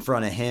 picks in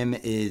front of him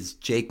is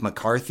Jake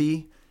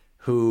McCarthy,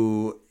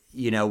 who,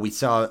 we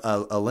saw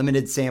a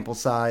limited sample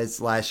size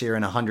last year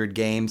in 100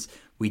 games.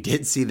 We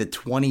did see the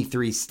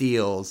 23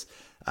 steals.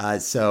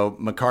 So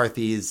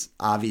McCarthy is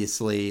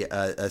obviously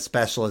a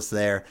specialist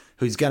there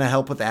who's going to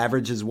help with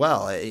average as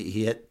well.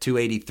 He hit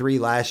 283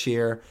 last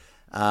year.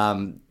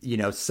 Some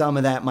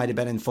of that might have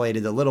been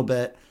inflated a little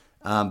bit.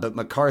 But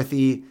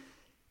McCarthy,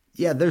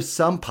 yeah, there's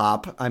some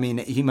pop. I mean,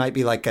 he might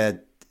be like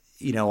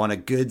on a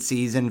good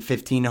season,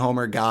 15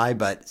 homer guy,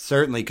 but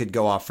certainly could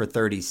go off for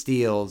 30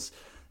 steals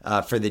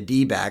for the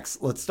D-backs.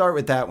 Let's start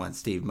with that one,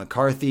 Steve.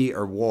 McCarthy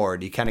or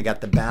Ward? You kind of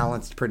got the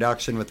balanced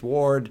production with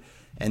Ward,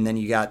 and then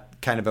you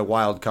got kind of a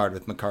wild card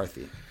with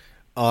McCarthy.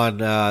 On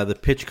the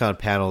PitchCon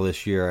panel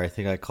this year, I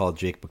think I called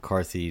Jake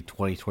McCarthy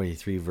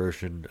 2023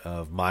 version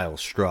of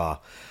Miles Straw,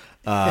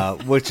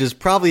 which is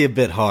probably a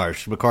bit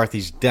harsh.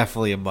 McCarthy's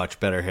definitely a much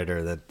better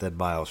hitter than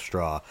Miles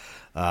Straw.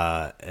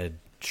 And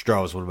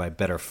Straw was one of my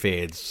better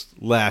fades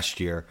last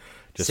year.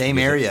 Same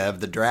area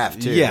of the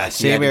draft, too. Yeah, like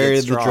same area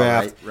of the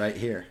draft. Right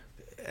here.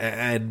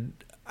 And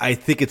I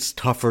think it's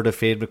tougher to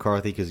fade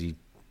McCarthy because he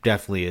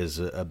definitely is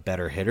a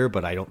better hitter,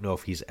 but I don't know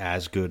if he's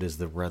as good as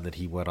the run that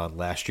he went on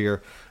last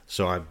year.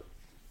 So I'm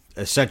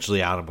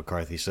essentially out of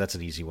McCarthy, so that's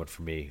an easy one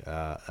for me.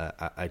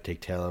 I take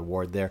Taylor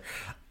Ward there.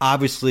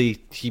 Obviously,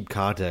 team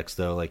context,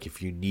 though, like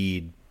if you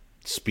need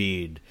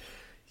speed,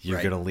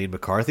 you're going to lean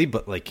McCarthy,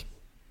 but like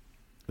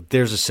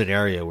there's a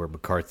scenario where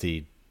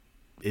McCarthy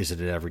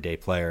isn't an everyday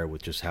player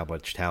with just how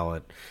much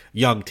talent,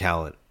 young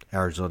talent,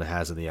 Arizona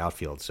has in the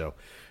outfield. So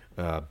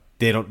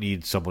they don't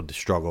need someone to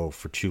struggle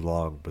for too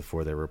long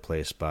before they're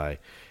replaced by,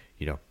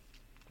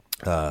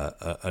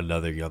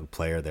 another young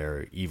player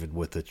there, even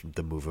with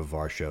the move of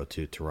Varsho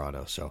to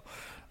Toronto. So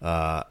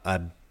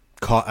I'm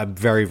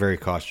very, very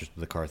cautious with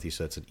McCarthy,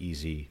 so it's an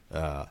easy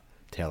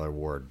Taylor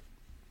Ward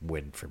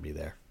win for me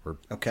there.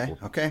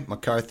 Okay.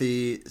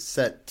 McCarthy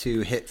set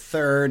to hit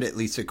third, at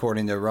least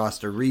according to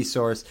roster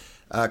resource.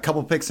 A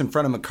couple picks in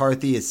front of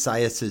McCarthy is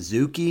Saya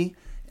Suzuki.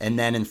 And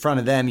then in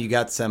front of them, you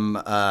got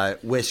some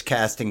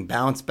wish-casting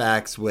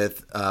bounce-backs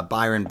with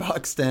Byron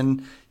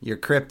Buxton, your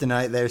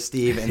kryptonite there,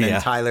 Steve, and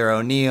then Tyler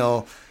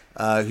O'Neill,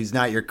 who's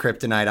not your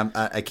kryptonite.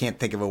 I can't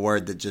think of a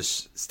word that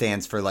just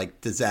stands for,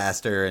 like,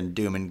 disaster and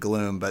doom and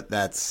gloom, but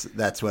that's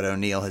what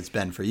O'Neill has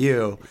been for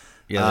you.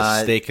 Yeah,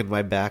 the stake in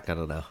my back, I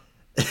don't know.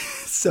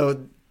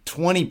 So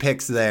 20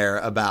 picks there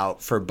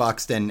for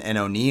Buxton and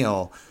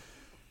O'Neill.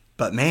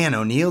 But man,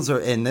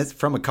 and this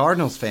from a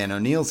Cardinals fan,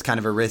 O'Neill's kind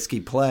of a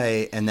risky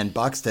play, and then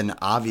Buxton,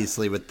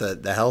 obviously with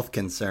the health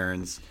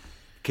concerns.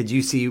 Could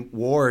you see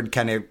Ward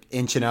kind of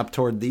inching up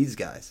toward these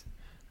guys?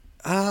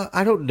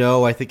 I don't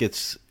know. I think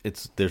it's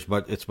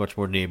much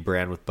more name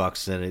brand with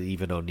Buxton and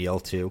even O'Neill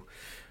too.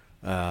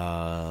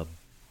 And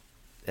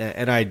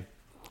I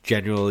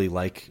genuinely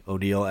like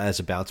O'Neill as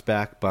a bounce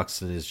back.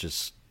 Buxton is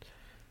just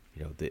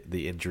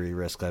the injury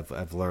risk.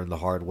 I've learned the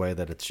hard way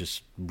that it's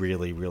just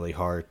really, really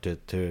hard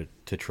to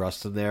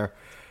trust in there.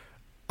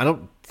 I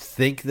don't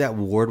think that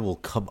Ward will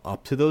come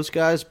up to those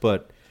guys,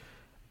 but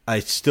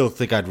I still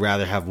think I'd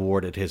rather have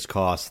Ward at his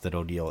cost than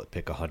O'Neill at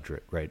pick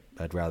 100, right?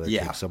 I'd rather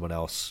take someone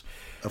else.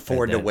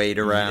 Afford to wait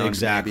around.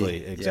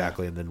 Exactly,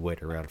 and then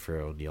wait around for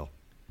O'Neill.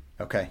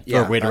 Okay.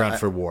 Yeah. Or wait around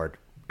for Ward.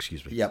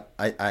 Excuse me. Yep,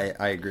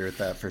 I agree with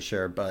that for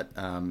sure. But,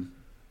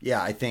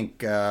 I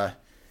think...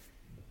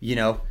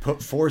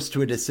 put forced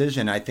to a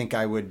decision, I think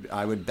I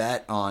would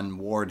bet on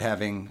Ward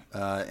having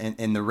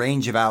in the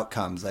range of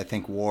outcomes. I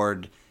think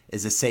Ward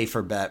is a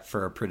safer bet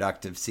for a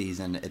productive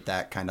season at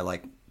that kind of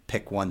like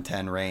pick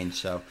 110 range.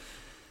 So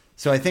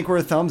I think we're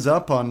a thumbs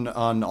up on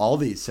all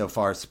these so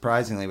far,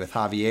 surprisingly, with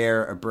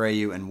Javier,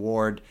 Abreu, and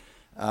Ward.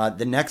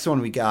 The next one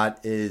we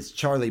got is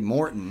Charlie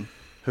Morton,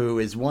 who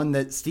is one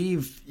that,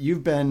 Steve,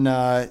 you've been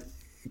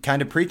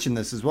kind of preaching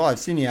this as well. I've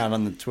seen you out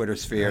on the Twitter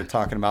sphere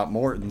talking about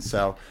Morton,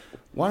 so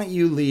why don't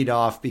you lead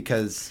off,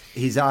 because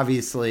he's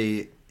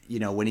obviously,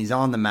 when he's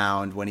on the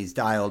mound, when he's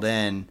dialed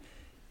in,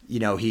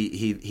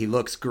 he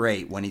looks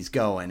great when he's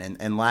going.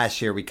 And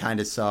last year we kind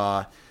of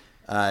saw,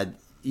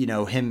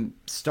 him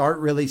start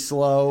really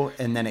slow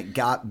and then it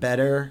got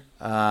better.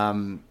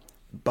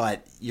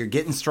 But you're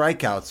getting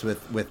strikeouts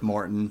with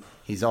Morton.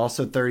 He's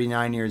also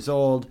 39 years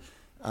old.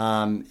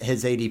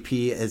 His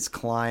ADP has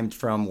climbed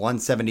from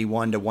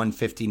 171 to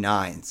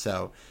 159.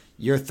 So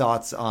your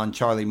thoughts on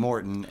Charlie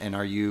Morton, and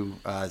are you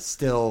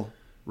still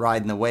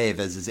riding the wave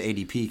as his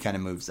ADP kind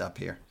of moves up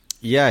here?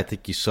 Yeah, I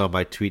think you saw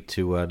my tweet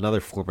to another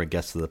former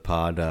guest of the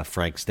pod,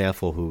 Frank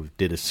Staffel, who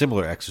did a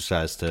similar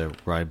exercise to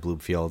Ryan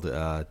Bloomfield,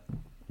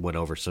 went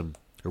over some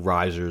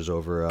risers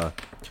over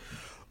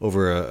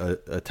over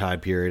a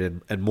time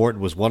period, and Morton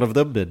was one of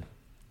them. And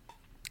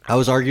I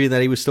was arguing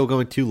that he was still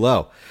going too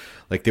low.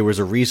 Like, there was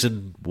a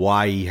reason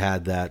why he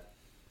had that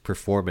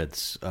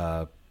performance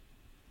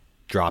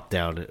drop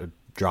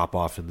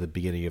off in the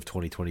beginning of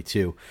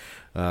 2022.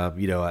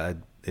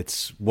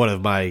 It's one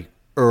of my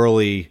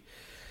early,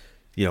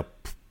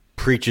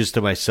 preaches to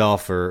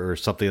myself or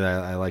something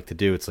that I like to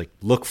do. It's like,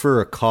 look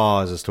for a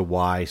cause as to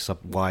why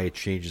a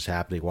change is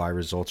happening, why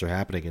results are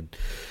happening. And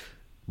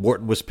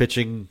Morton was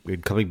pitching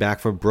and coming back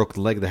from a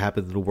broken leg that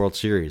happened in the World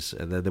Series.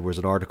 And then there was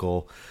an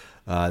article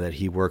that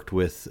he worked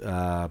with,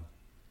 I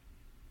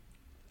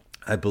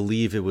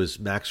believe it was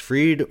Max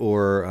Fried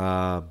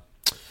or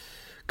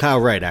Kyle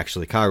Wright,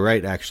 actually. Kyle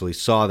Wright actually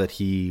saw that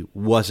he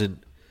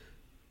wasn't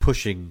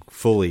pushing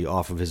fully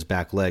off of his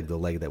back leg, the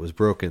leg that was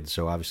broken.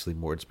 So obviously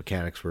Morton's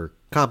mechanics were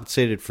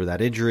compensated for that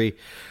injury.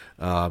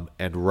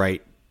 And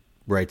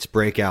Wright's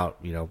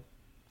breakout,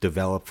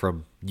 developed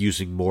from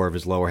using more of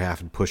his lower half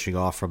and pushing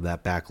off from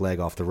that back leg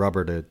off the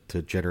rubber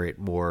to generate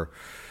more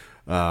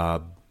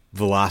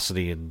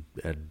velocity and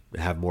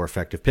have more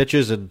effective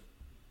pitches. And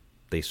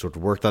they sort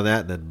of worked on that.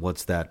 And then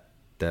once that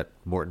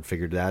Morton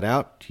figured that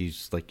out,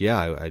 he's like,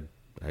 I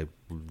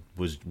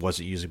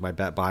wasn't using my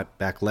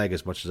back leg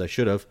as much as I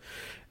should have,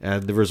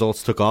 and the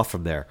results took off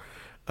from there.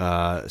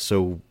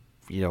 So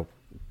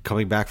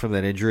coming back from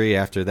that injury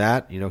after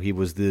that, he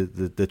was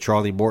the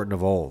Charlie Morton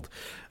of old,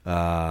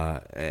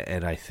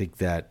 and I think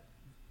that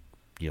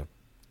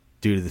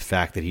due to the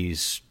fact that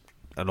he's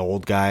an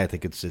old guy, I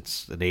think it's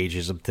an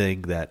ageism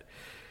thing that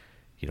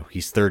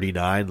he's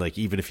 39. Like,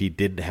 even if he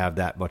didn't have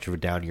that much of a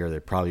down year,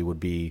 there probably would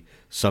be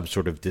some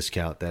sort of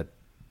discount that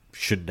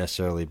shouldn't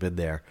necessarily have been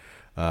there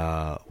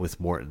with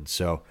Morton.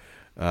 So,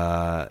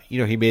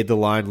 he made the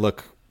line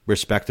look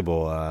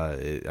respectable.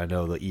 I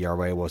know the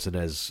ERA wasn't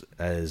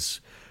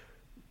as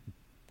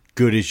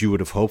good as you would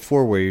have hoped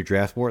for where you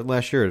draft Morton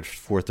last year at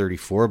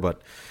 434,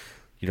 but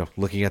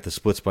looking at the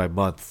splits by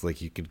month,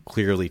 like, you can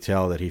clearly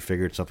tell that he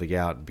figured something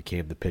out and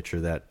became the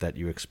pitcher that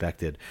you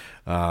expected.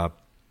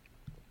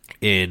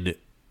 In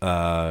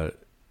the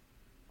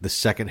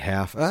second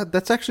half,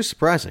 that's actually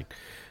surprising.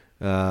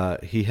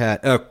 He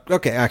had he had a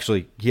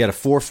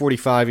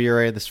 4.45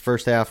 ERA in this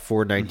first half,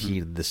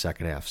 4.19 in the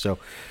second half. So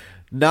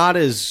not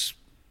as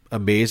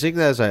amazing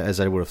as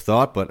I would have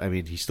thought, but I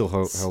mean, he still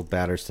held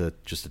batters to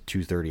just a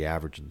 2.30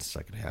 average in the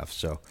second half.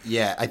 So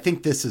yeah, I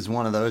think this is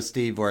one of those,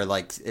 Steve, where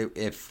like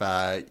if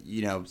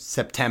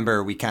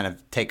September we kind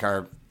of take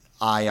our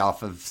eye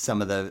off of some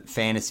of the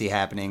fantasy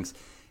happenings,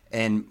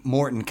 and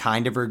Morton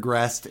kind of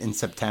regressed in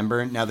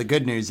September. Now the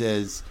good news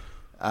is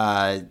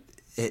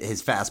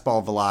his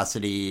fastball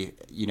velocity,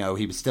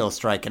 he was still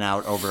striking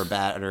out over a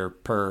batter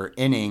per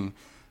inning.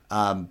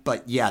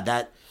 But yeah,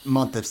 that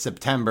month of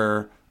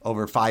September,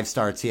 over 5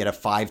 starts, he had a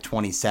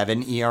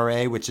 5.27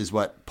 ERA, which is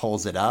what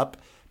pulls it up.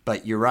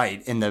 But you're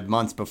right. In the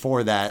months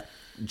before that,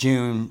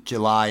 June,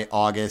 July,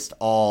 August,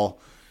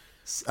 all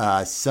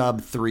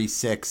sub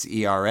 3.6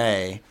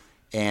 ERA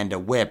and a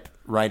whip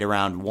right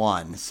around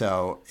 1.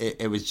 So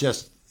it was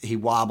just, he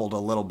wobbled a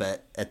little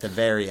bit at the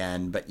very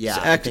end. But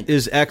yeah,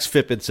 his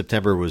xFIP in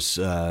September was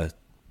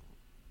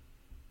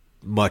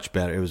much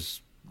better. It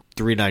was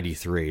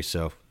 393,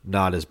 so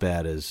not as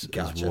bad as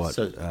what.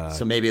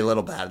 So maybe a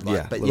little bad luck.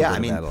 Yeah, but yeah, I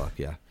mean, bad luck,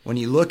 yeah. When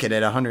you look at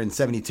it,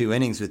 172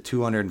 innings with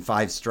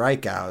 205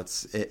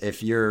 strikeouts,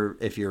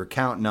 if you're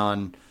counting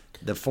on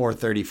the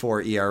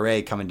 4.34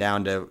 ERA coming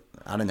down to,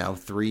 I don't know,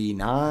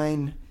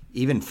 3.9,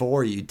 even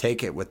 4, you'd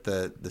take it with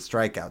the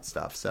strikeout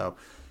stuff. So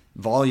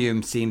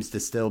volume seems to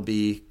still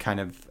be kind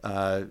of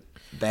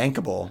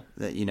bankable.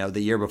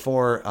 The year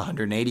before,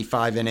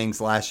 185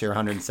 innings, last year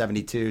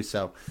 172.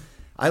 So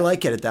I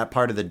like it at that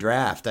part of the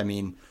draft. I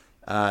mean,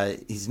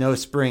 he's no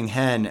spring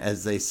hen,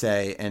 as they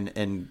say,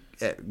 and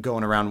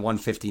going around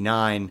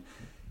 159,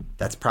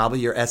 that's probably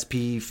your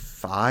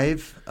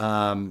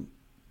SP5.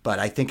 But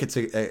I think it's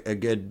a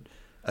good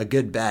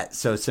bet.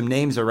 So some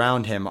names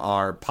around him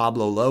are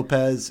Pablo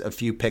Lopez, a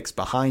few picks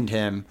behind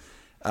him,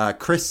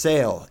 Chris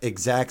Sale,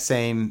 exact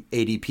same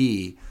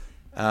ADP.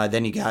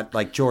 Then you got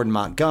like Jordan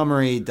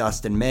Montgomery,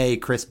 Dustin May,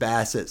 Chris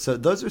Bassett. So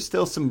those are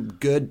still some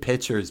good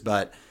pitchers,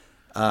 but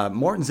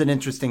Morton's an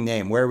interesting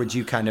name. Where would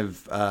you kind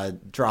of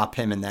drop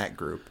him in that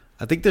group?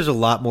 I think there's a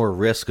lot more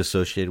risk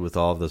associated with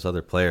all of those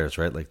other players,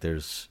 right? Like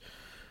there's,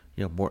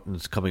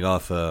 Morton's coming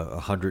off a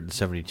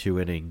 172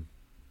 inning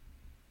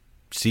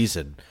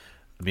season.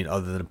 I mean,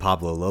 other than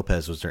Pablo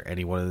Lopez, was there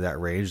anyone in that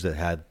range that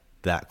had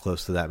that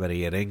close to that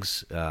many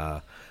innings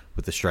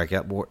with the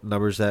strikeout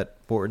numbers that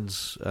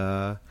Morton's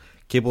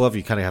capable of?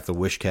 You kind of have to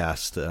wish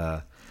cast.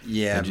 And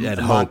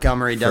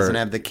Montgomery doesn't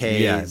have the Ks.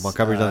 Yeah,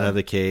 Montgomery doesn't have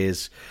the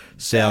Ks.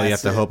 Sale, you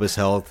have to hope is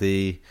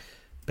healthy.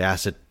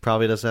 Bassett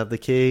probably doesn't have the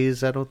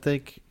Ks, I don't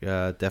think.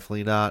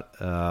 Definitely not.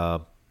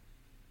 Not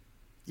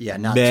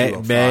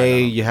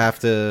May, you have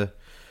to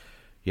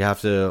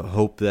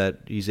hope that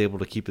he's able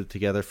to keep it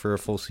together for a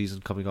full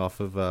season coming off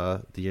of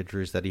the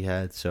injuries that he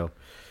had. So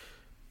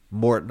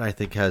Morton, I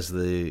think, has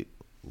the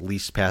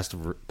least path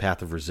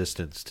of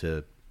resistance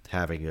to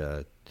having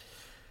an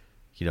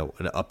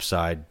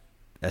upside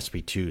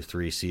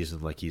SP2-3 season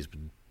like he's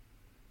been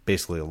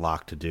basically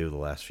locked to do the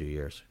last few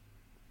years.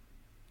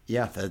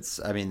 Yeah,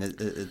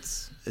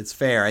 it's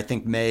fair. I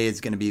think May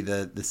is going to be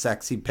the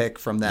sexy pick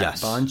from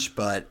that bunch,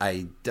 but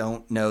I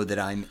don't know that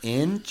I'm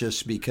in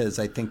just because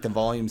I think the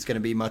volume's going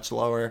to be much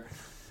lower.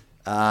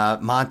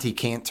 Monty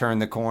can't turn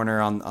the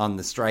corner on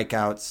the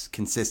strikeouts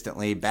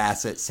consistently.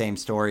 Bassett, same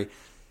story.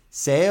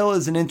 Sale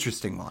is an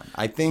interesting one.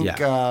 I think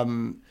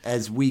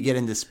as we get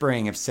into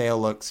spring, if Sale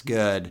looks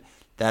good,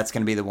 that's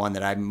going to be the one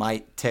that I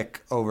might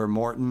tick over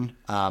Morton.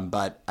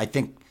 But I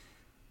think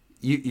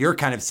you're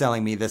kind of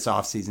selling me this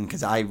offseason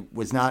because I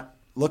was not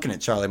looking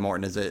at Charlie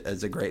Morton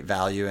as a great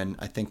value, and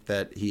I think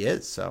that he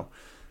is. So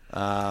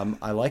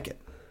I like it.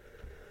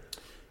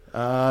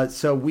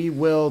 So we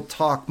will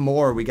talk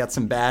more. We got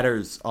some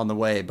batters on the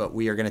way, but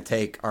we are going to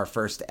take our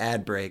first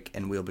ad break,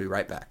 and we'll be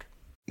right back.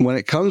 When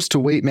it comes to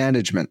weight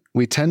management,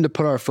 we tend to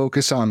put our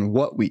focus on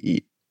what we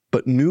eat,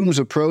 but Noom's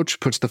approach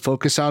puts the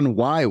focus on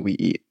why we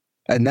eat,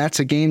 and that's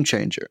a game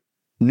changer.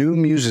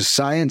 Noom uses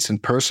science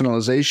and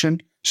personalization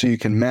so you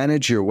can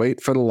manage your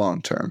weight for the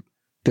long term.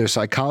 Their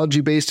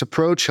psychology-based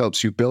approach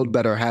helps you build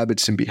better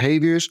habits and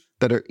behaviors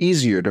that are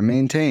easier to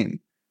maintain.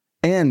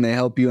 And they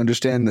help you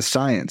understand the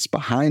science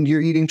behind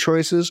your eating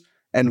choices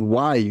and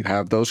why you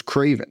have those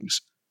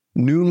cravings.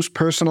 Noom's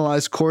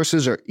personalized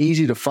courses are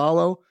easy to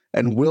follow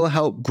and will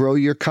help grow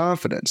your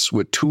confidence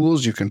with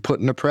tools you can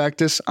put into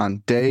practice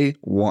on day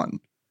one.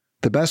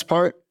 The best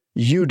part?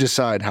 You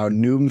decide how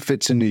Noom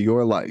fits into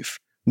your life,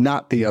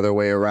 not the other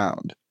way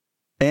around.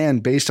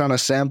 And based on a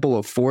sample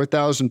of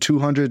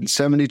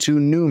 4,272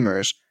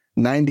 Noomers,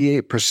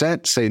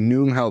 98% say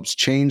Noom helps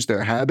change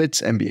their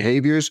habits and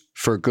behaviors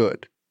for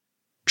good.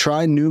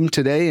 Try Noom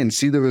today and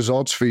see the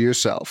results for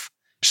yourself.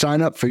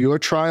 Sign up for your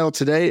trial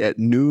today at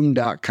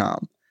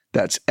Noom.com.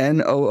 That's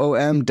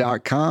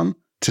Noom.com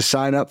to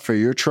sign up for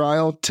your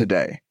trial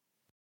today.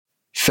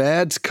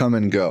 Fads come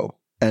and go,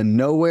 and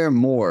nowhere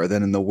more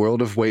than in the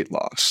world of weight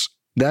loss.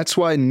 That's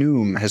why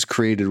Noom has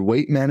created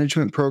weight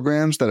management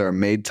programs that are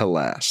made to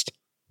last.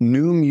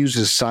 Noom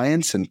uses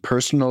science and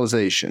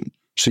personalization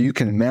so you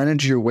can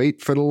manage your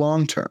weight for the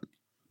long term.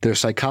 Their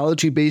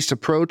psychology-based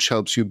approach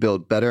helps you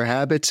build better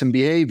habits and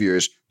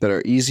behaviors that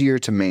are easier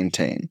to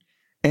maintain.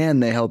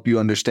 And they help you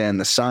understand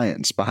the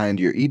science behind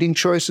your eating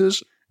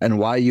choices and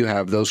why you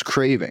have those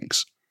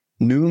cravings.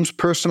 Noom's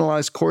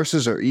personalized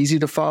courses are easy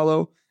to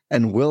follow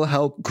and will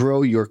help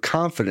grow your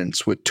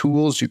confidence with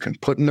tools you can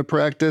put into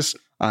practice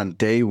on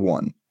day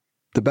one.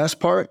 The best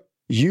part?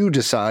 You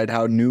decide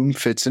how Noom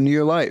fits into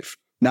your life,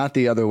 not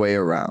the other way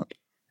around.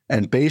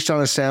 And based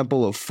on a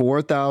sample of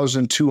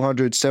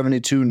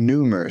 4,272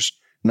 Noomers,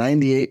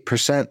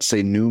 98%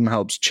 say Noom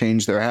helps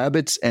change their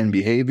habits and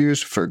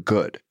behaviors for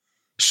good.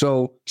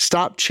 So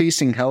stop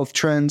chasing health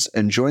trends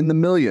and join the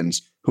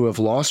millions who have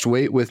lost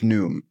weight with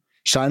Noom.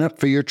 Sign up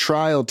for your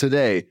trial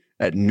today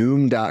at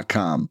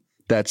Noom.com.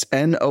 That's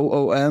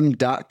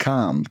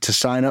Noom.com to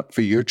sign up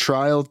for your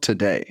trial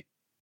today.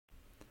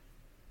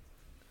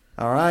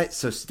 All right,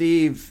 so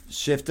Steve,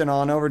 shifting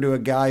on over to a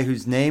guy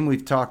whose name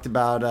we've talked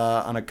about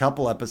on a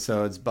couple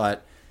episodes,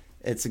 but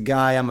it's a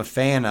guy I'm a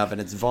fan of,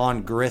 and it's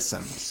Vaughn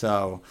Grissom.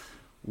 So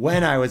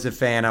when I was a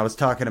fan, I was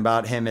talking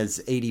about him as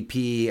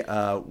ADP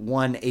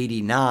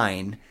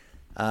 189.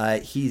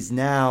 He's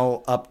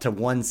now up to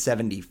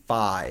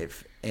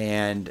 175.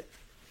 And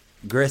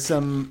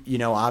Grissom,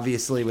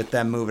 obviously with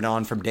them moving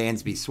on from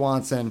Dansby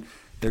Swanson,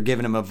 they're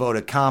giving him a vote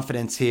of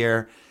confidence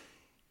here.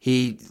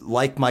 He,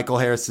 like Michael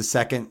Harris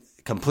II,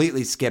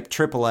 completely skipped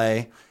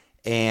AAA,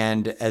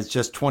 and as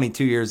just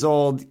 22 years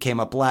old, came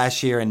up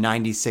last year in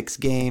 96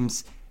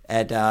 games.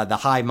 At the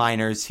high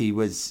minors, he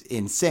was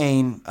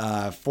insane.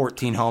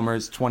 14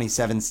 homers,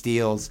 27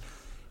 steals,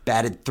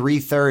 batted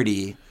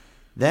 .330.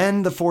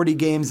 Then the 40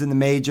 games in the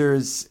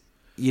majors,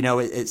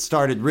 it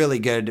started really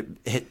good.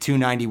 Hit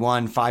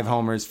 .291, 5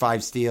 homers,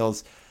 5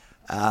 steals.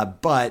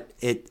 But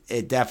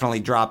it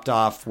definitely dropped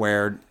off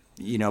where,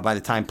 by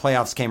the time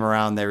playoffs came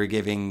around, they were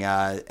giving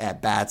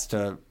at-bats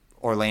to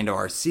Orlando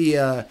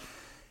Arcia.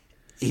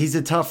 He's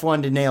a tough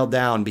one to nail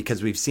down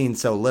because we've seen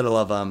so little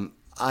of him.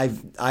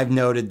 I've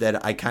noted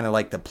that I kind of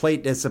like the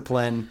plate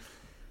discipline.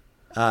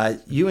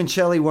 You and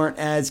Shelley weren't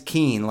as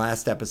keen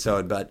last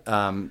episode, but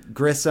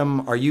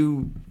Grissom, are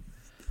you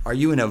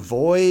in a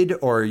void,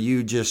 or are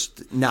you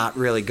just not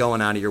really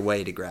going out of your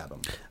way to grab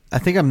him? I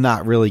think I'm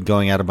not really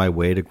going out of my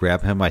way to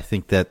grab him. I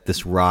think that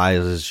this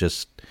rise is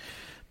just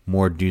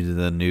more due to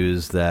the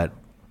news that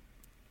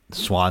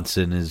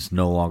Swanson is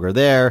no longer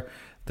there.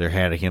 They're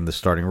handing him the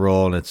starting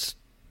role, and it's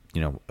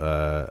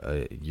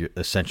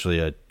essentially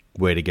a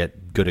way to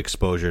get good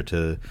exposure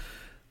to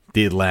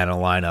the Atlanta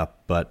lineup.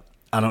 But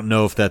I don't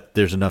know if that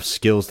there's enough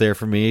skills there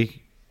for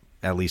me,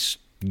 at least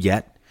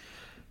yet,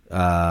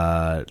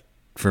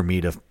 for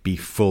me to be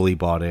fully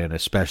bought in,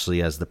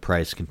 especially as the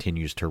price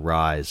continues to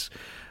rise.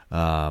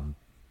 I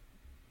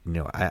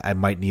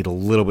might need a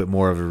little bit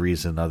more of a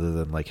reason other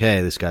than like,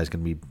 hey, this guy's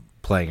going to be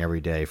playing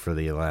every day for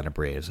the Atlanta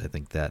Braves. I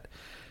think that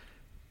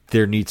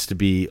there needs to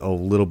be a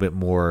little bit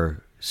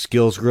more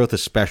skills growth,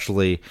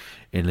 especially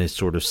in his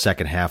sort of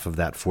second half of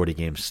that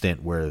 40-game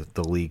stint where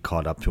the league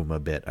caught up to him a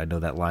bit. I know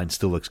that line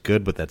still looks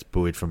good, but that's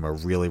buoyed from a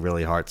really,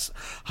 really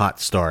hot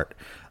start.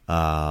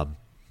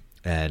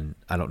 And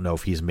I don't know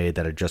if he's made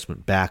that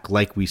adjustment back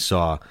like we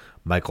saw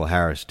Michael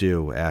Harris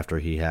do after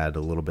he had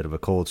a little bit of a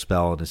cold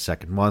spell in his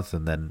second month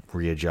and then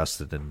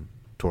readjusted and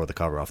tore the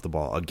cover off the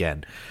ball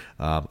again.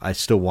 I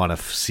still want to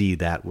see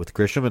that with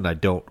Grisham, and I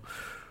don't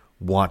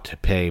want to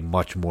pay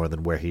much more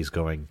than where he's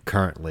going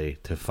currently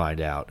to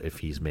find out if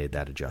he's made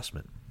that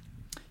adjustment.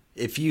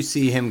 If you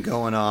see him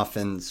going off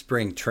in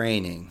spring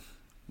training,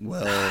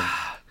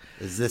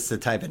 is this the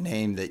type of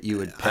name that you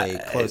would pay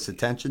close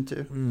attention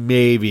to?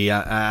 Maybe.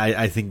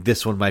 I think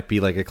this one might be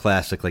like a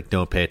classic, like,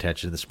 don't pay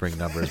attention to the spring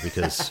numbers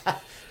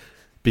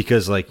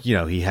because like, you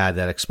know, he had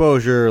that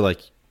exposure,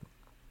 like,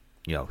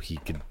 you know, he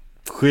could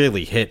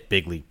clearly hit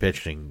big league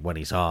pitching when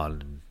he's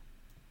on.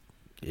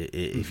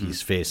 If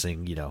he's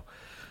facing, you know,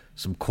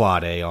 some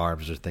quad A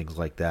arms or things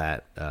like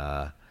that,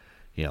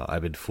 you know,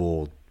 I've been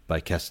fooled by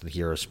Keston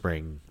Hero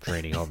spring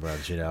training home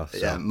runs, you know. So.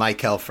 Yeah,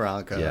 Maikel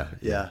Franco.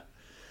 Yeah.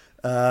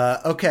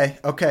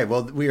 Okay.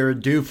 Well, we are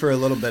due for a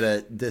little bit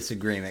of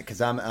disagreement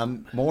because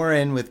I'm more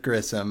in with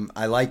Grisham.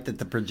 I like that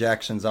the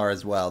projections are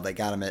as well. They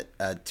got him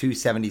at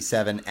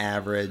 277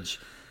 average,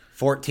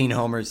 14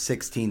 homers,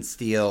 16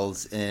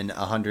 steals in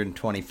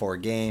 124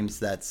 games.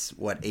 That's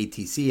what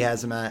ATC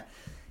has him at.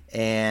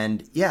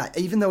 And yeah,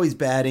 even though he's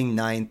batting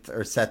ninth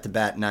or set to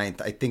bat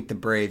ninth, I think the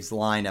Braves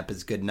lineup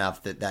is good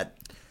enough that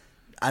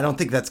I don't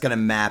think that's going to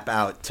map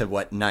out to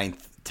what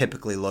ninth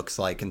typically looks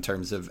like in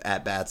terms of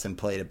at-bats and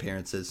plate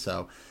appearances.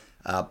 So,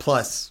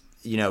 plus,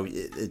 you know,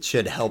 it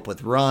should help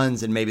with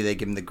runs, and maybe they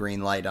give him the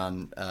green light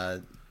on,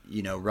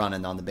 you know,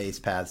 running on the base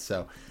path.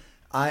 So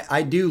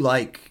I do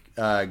like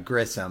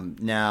Grisham.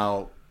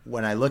 Now,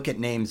 when I look at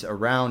names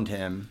around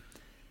him,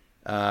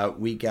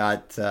 we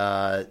got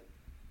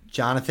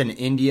Jonathan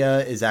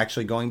India is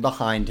actually going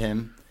behind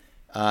him.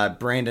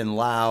 Brandon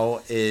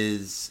Lau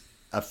is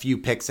a few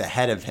picks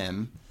ahead of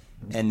him.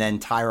 And then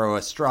Tyro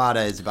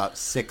Estrada is about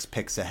 6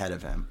 picks ahead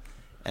of him.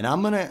 And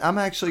I'm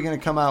actually gonna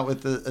come out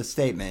with a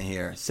statement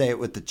here, say it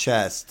with the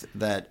chest,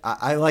 that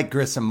I like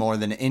Grisham more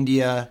than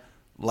India,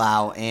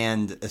 Lau,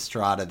 and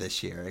Estrada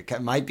this year.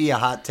 It might be a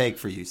hot take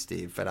for you,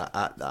 Steve, but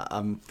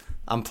I'm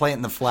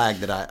planting the flag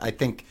that I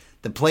think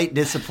the plate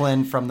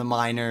discipline from the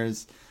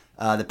minors,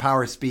 the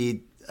power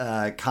speed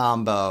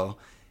combo,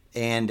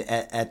 and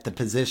at the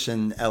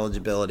position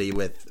eligibility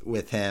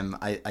with him,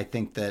 I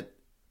think that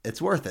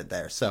it's worth it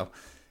there. So.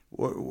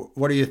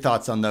 What are your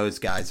thoughts on those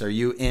guys? Are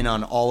you in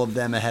on all of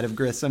them ahead of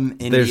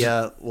Grisham,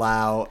 India,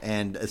 Lau,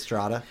 and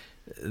Estrada?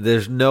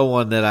 There's no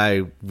one that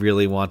I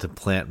really want to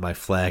plant my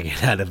flag in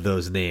out of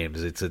those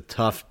names. It's a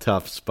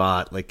tough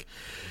spot. Like,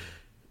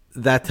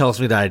 that tells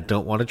me that I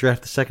don't want to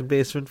draft the second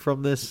baseman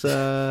from this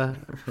right.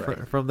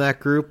 from that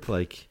group.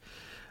 Like,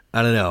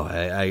 I don't know.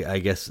 I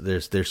guess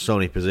there's so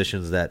many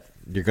positions that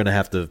you're going to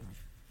have to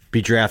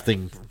be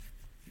drafting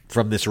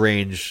from this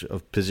range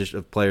of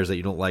players that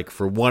you don't like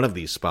for one of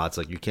these spots.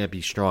 Like, you can't be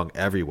strong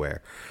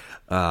everywhere.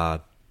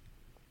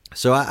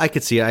 So I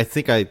could see it. I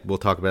think I will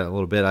talk about it a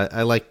little bit.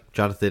 I like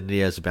Jonathan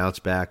India as a bounce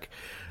back.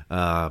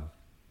 Tyro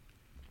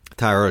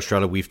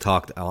Estrada, we've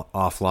talked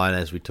offline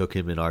as we took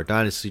him in our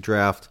dynasty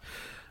draft,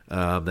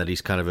 that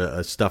he's kind of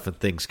a stuff and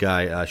things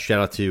guy. Shout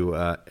out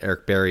to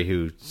Eric Berry,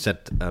 who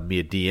sent me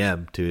a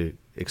DM to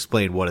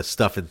explain what a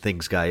stuff and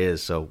things guy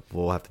is, so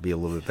we'll have to be a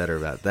little bit better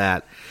about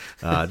that.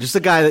 Just a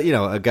guy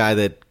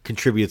that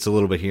contributes a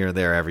little bit here and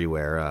there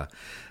everywhere,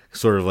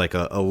 sort of like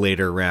a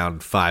later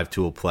round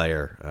 5-tool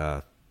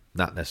player,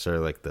 not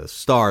necessarily like the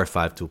star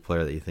 5-tool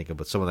player that you think of,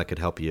 but someone that could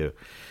help you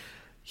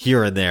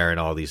here and there in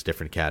all these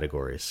different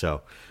categories.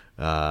 So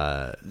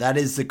that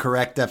is the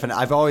correct definition.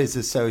 I've always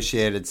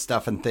associated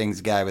stuff and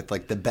things guy with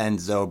like the Ben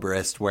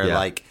Zobrist, where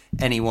like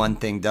any one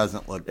thing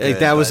doesn't look good.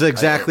 That was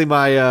exactly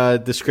my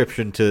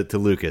description to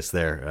Lucas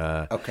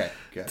there. Okay,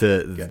 good.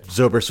 Good.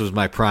 Zobrist was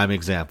my prime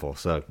example.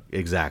 So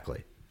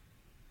exactly.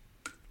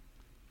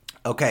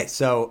 Okay,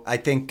 so I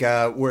think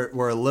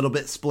we're a little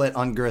bit split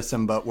on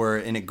Grisham, but we're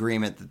in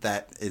agreement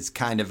that is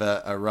kind of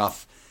a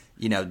rough,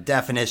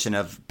 definition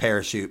of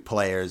parachute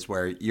players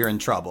where you're in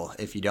trouble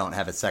if you don't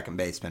have a second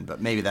baseman. But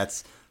maybe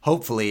that's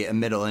hopefully a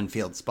middle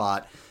infield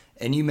spot.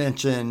 And you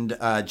mentioned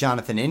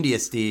Jonathan India,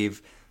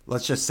 Steve.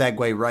 Let's just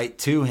segue right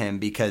to him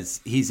because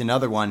he's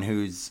another one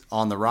who's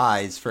on the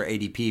rise for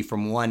ADP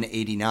from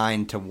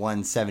 189 to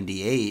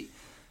 178.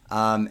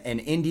 And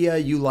India,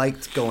 you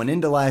liked going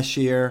into last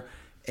year.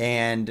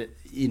 And,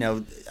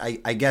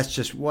 I guess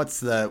just what's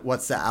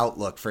the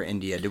outlook for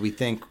India? Do we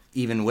think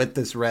even with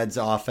this Reds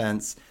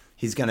offense,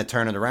 he's going to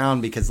turn it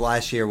around? Because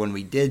last year when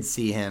we did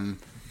see him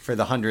for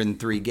the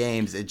 103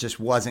 games, it just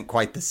wasn't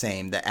quite the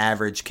same. The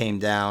average came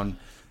down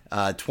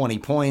 20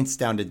 points,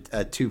 down to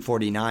a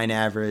 249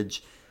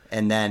 average,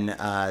 and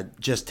then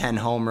just 10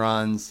 home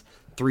runs,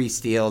 3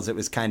 steals. It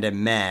was kind of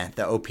meh.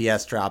 The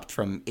OPS dropped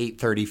from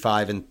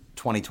 835 in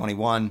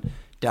 2021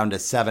 down to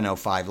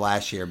 705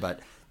 last year, but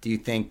Do you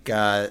think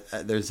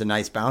there's a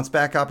nice bounce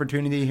back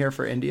opportunity here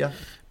for India?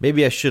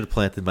 Maybe I should have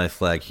planted my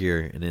flag here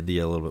in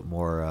India a little bit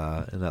more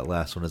in that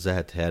last one as a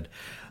head-to-head.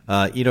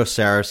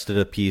 Saris did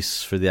a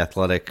piece for The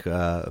Athletic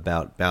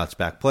about bounce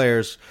back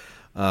players.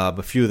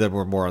 A few of them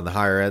were more on the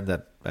higher end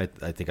that I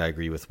think I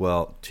agree with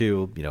well,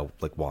 too.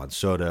 Like Juan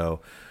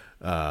Soto.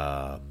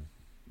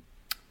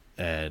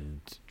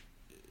 And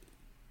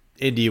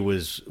India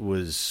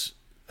was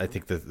I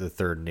think the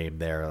third name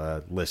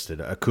there listed.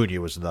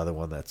 Acuna was another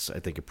one that's, I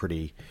think, a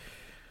pretty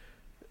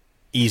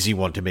easy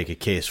one to make a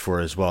case for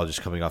as well,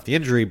 just coming off the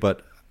injury.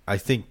 But I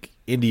think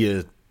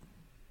India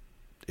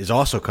is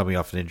also coming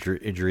off an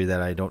injury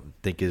that I don't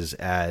think is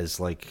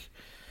as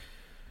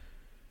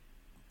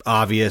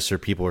obvious, or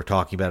people are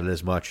talking about it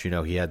as much.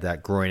 He had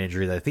that groin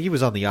injury that I think he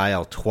was on the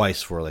IL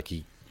twice for.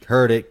 He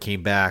hurt it,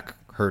 came back,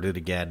 hurt it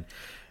again.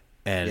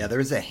 And there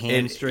was a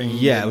hamstring.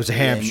 It was a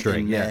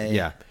hamstring.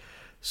 Yeah.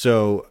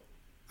 So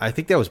I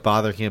think that was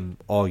bothering him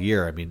all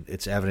year. I mean,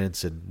 it's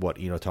evidence, and what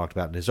talked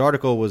about in his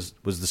article was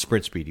the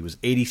sprint speed. He was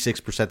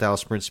 86th percentile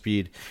sprint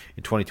speed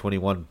in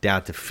 2021,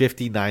 down to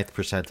 59th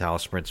percentile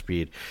sprint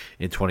speed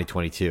in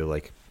 2022.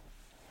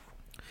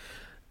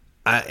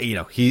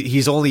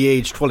 He's only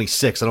age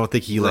 26. I don't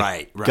think he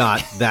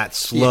got that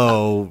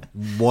slow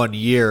 1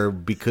 year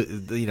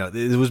because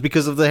it was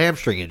because of the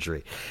hamstring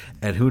injury,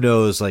 and who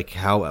knows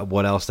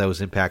what else that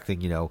was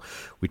impacting.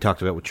 We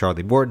talked about with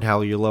Charlie Morton how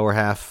your lower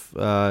half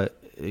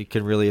it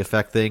can really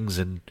affect things,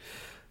 and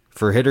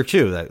for a hitter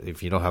too, that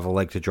if you don't have a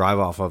leg to drive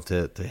off of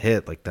to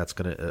hit, that's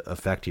going to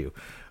affect you.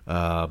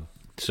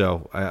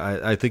 So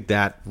I think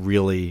that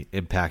really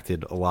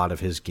impacted a lot of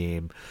his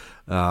game.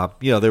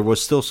 There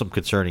was still some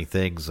concerning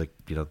things,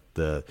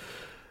 the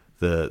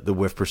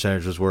whiff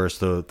percentage was worse,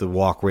 the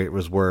walk rate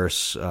was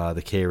worse,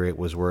 the K rate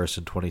was worse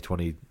in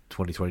 2020,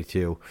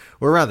 2022.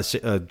 Or around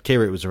the K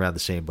rate was around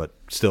the same, but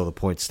still the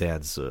point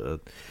stands.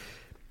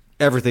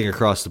 Everything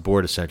across the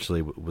board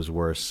essentially was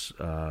worse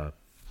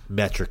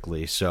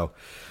metrically. So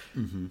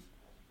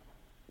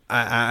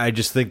I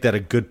just think that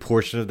a good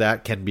portion of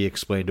that can be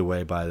explained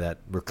away by that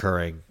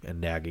recurring and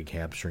nagging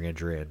hamstring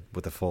injury, and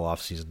with a full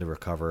offseason to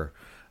recover.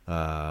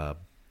 I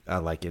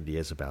like India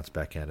as a bounce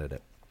back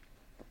candidate.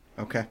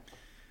 Okay.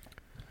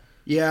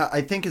 Yeah,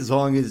 I think as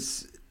long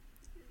as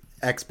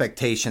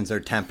expectations are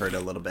tempered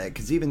a little bit,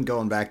 because even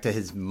going back to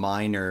his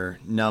minor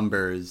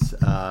numbers,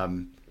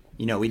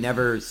 we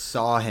never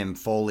saw him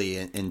fully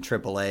in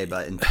AAA,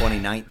 but in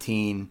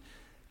 2019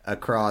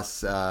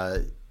 across,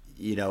 high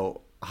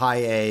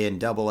A and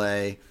double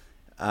A,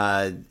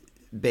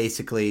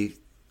 basically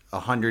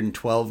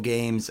 112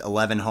 games,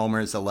 11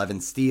 homers,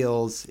 11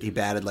 steals. He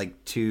batted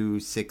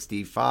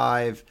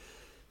 .265.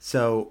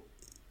 So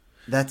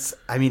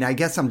I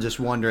guess I'm just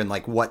wondering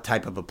what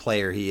type of a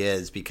player he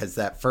is, because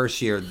that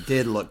first year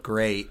did look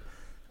great.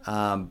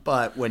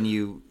 But when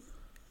you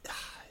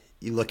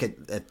look at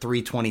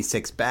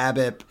 326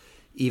 BABIP,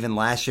 even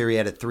last year he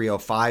had a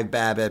 305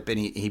 BABIP, and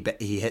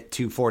he hit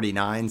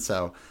 249.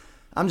 So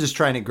I'm just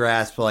trying to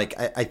grasp,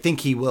 I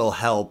think he will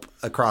help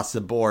across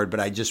the board,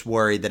 but I just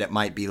worry that it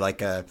might be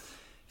a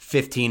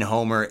 15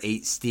 homer,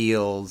 8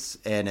 steals,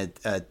 and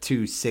a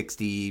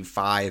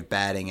 265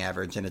 batting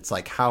average. And it's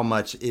how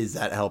much is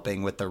that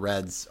helping with the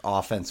Reds'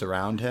 offense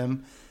around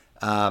him?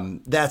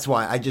 That's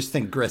why I just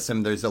think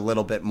Grissom, there's a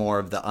little bit more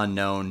of the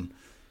unknown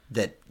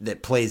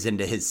that plays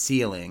into his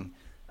ceiling.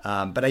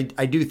 But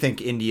I do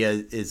think India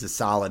is a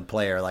solid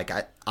player.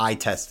 I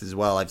test as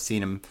well. I've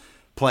seen him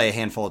play a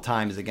handful of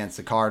times against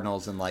the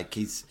Cardinals, and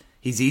he's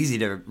easy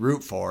to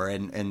root for,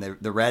 and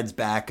the Reds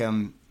back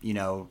him.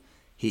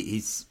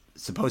 He's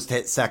supposed to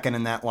hit second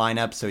in that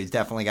lineup, so he's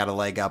definitely got a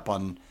leg up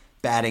on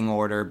batting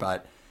order.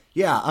 But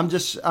yeah, I'm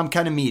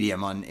kind of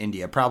medium on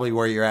India, probably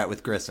where you're at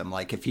with Grissom.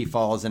 If he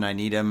falls and I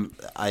need him,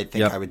 I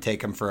think I would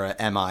take him for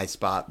a MI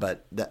spot,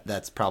 but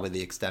that's probably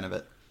the extent of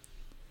it.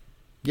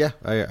 Yeah,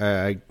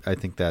 I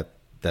think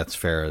that's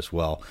fair as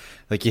well.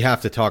 You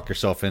have to talk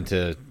yourself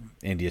into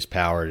India's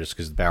power just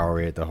because the barrel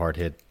rate, the hard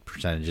hit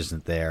percentage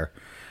isn't there.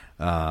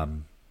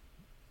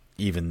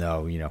 Even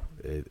though,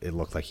 it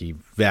looked like he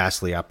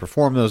vastly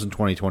outperformed those in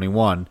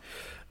 2021.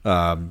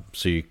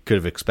 So you could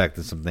have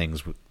expected some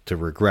things to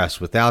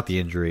regress without the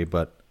injury,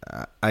 but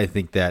I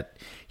think that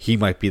he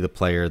might be the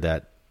player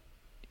that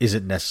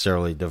isn't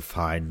necessarily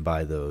defined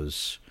by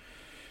those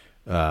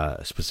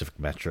specific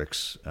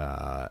metrics.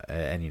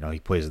 And he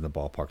plays in the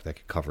ballpark that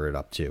could cover it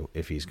up too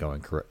if he's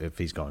going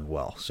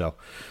well. So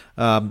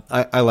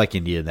I like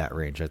India in that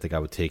range. I think I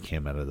would take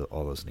him out of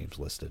all those names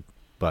listed,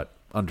 but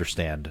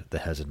understand the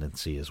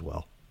hesitancy as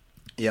well.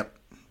 Yep.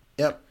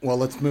 Well,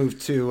 let's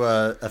move to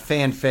a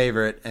fan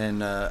favorite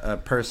and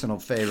a personal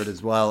favorite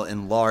as well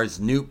in Lars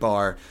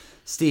Nootbaar.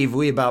 Steve,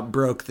 we about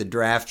broke the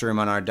draft room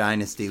on our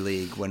Dynasty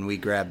League when we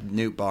grabbed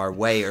Nootbaar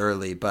way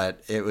early,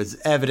 but it was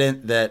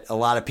evident that a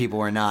lot of people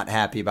were not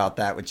happy about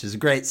that, which is a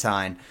great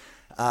sign.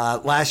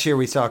 Last year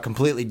we saw a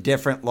completely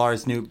different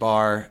Lars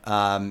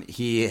Nootbaar.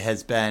 He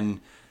has been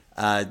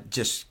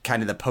just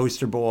kind of the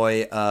poster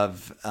boy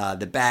of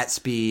the bat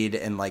speed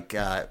and like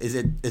is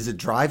it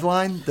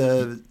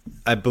Driveline?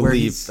 I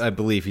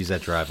believe he's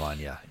at Driveline.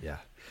 Yeah.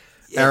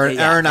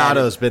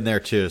 Arenado's been there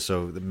too,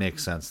 so it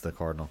makes sense, the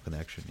Cardinal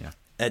connection. Yeah,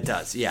 it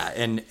does. Yeah,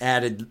 and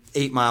added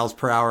 8 miles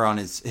per hour on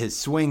his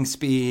swing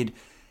speed.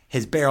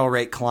 His barrel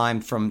rate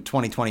climbed from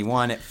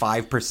 2021 at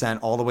 5%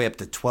 all the way up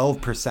to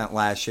 12%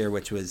 last year,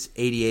 which was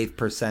 88th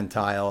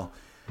percentile.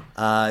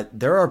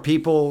 There are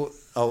people.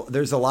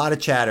 There's a lot of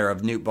chatter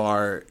of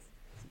Nootbaar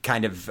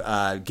kind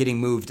of getting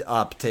moved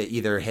up to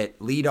either hit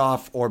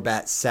leadoff or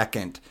bat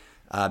second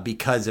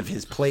because of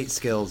his plate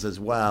skills as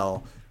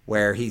well,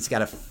 where he's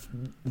got a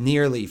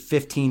nearly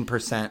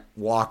 15%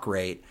 walk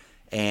rate,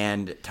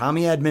 and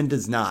Tommy Edman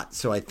does not.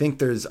 So I think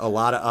there's a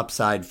lot of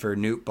upside for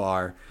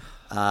Nootbaar.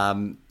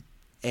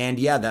 And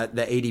yeah,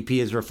 the ADP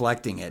is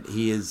reflecting it.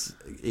 He's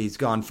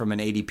gone from an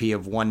ADP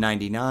of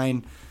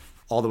 199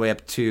 all the way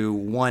up to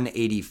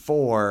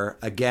 184.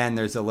 Again,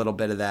 there's a little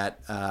bit of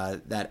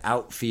that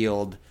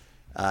outfield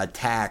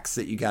tax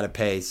that you got to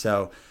pay.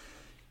 So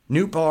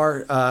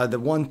Nootbaar, the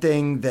one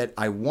thing that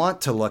I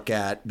want to look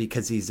at,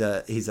 because he's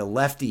a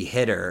lefty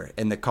hitter,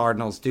 and the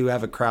Cardinals do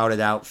have a crowded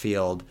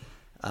outfield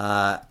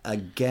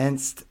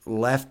against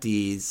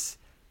lefties.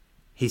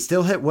 He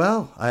still hit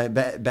well. I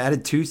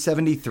batted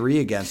 273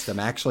 against them.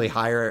 Actually,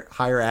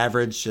 higher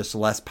average, just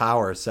less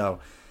power. So,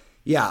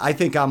 yeah, I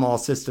think I'm all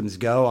systems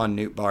go on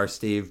Nootbaar,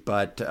 Steve.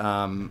 But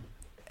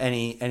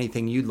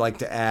anything you'd like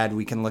to add?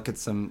 We can look at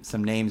some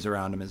names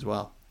around him as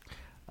well.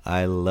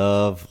 I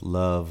love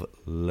Lars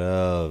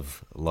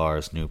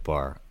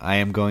Nootbaar. I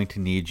am going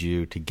to need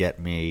you to get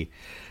me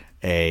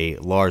a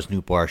Lars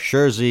Nootbaar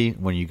jersey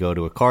when you go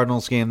to a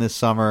Cardinals game this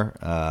summer.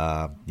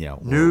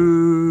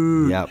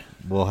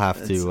 We'll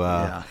have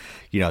to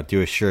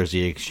do a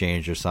jersey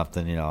exchange or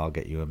something. I'll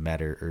get you a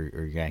Met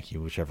or Yankee,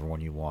 whichever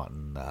one you want,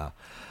 and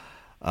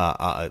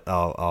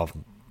I'll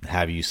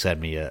have you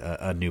send me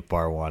a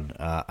Nootbaar one.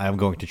 I'm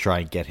going to try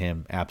and get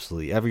him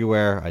absolutely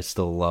everywhere. I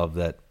still love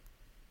that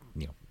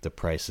the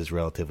price is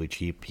relatively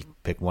cheap.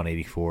 Pick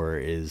 184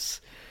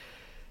 is,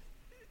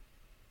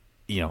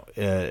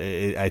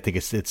 I think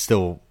it's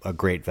still a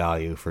great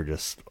value for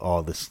just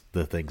all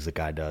the things the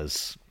guy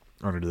does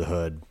under the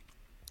hood.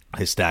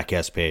 His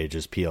StatCast page,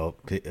 his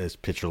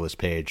pitcher list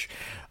page.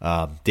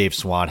 Dave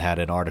Swan had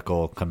an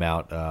article come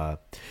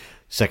out,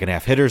 second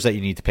half hitters that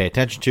you need to pay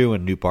attention to,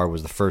 and Nootbaar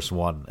was the first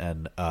one.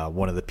 And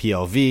one of the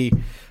PLV,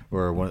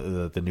 or one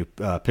of the new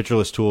pitcher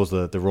list tools,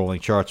 the rolling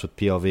charts with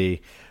PLV,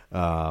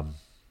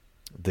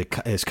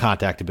 his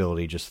contact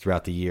ability just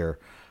throughout the year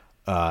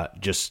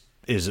just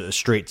is a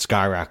straight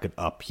skyrocket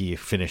up. He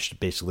finished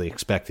basically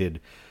expected.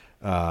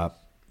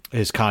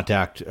 His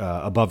contact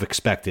above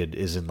expected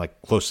is in like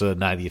close to the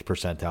 90th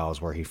percentiles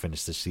where he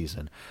finished this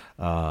season.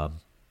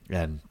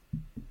 And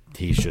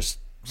he just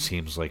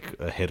seems like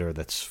a hitter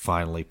that's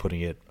finally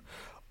putting it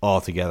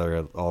all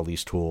together, all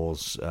these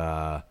tools,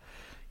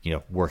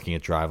 working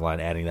at Driveline,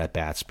 adding that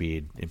bat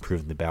speed,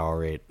 improving the barrel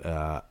rate.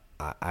 I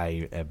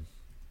am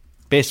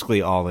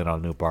basically all in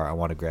on Nootbaar. I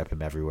want to grab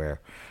him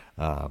everywhere.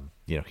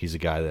 He's a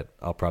guy that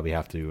I'll probably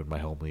have to, in my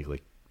home league,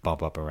 like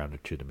bump up a round or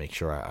two to make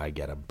sure I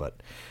get him.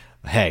 But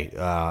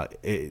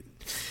hey,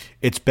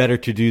 it's better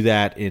to do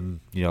that in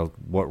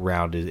what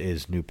round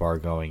is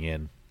Nootbaar going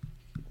in?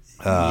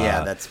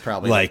 That's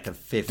probably like the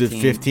 15th. The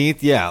 15th,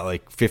 yeah,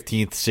 like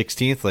 15th,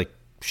 16th, like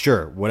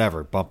sure,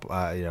 whatever. Bump,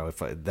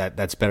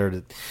 that's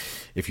better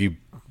if you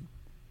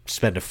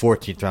spend a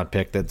 14th round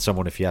pick than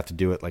someone if you have to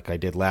do it like I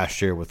did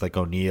last year with like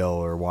O'Neill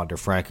or Wander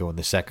Franco in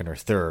the second or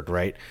third,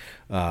 right?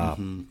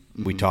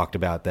 We talked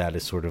about that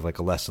as sort of like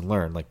a lesson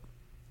learned. Like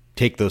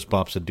take those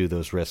bumps and do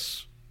those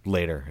risks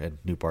later, and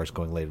Nootbaar's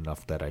going late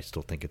enough that I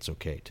still think it's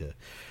okay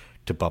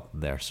to bump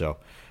them there. So,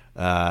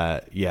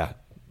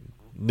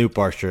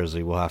 Nootbaar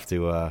jersey, we'll have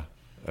to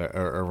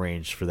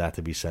arrange for that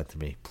to be sent to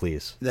me,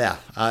 please. Yeah,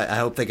 I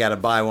hope they got to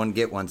buy one,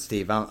 get one,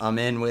 Steve. I'm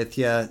in with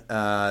you.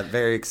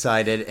 Very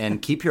excited,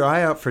 and keep your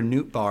eye out for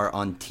Nootbaar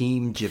on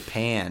Team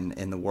Japan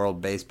in the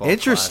World Baseball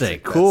Interesting,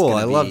 Classic. cool.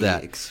 I love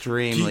that.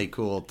 Extremely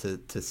cool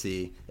to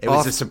see. It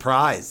was a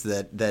surprise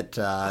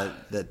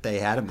that they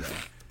had him there.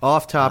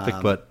 Off topic,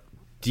 but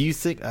do you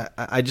think?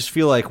 I just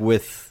feel like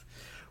with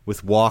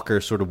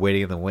Walker sort of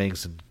waiting in the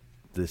wings and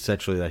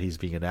essentially that he's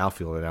being an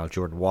outfielder now,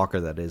 Jordan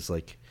Walker, that is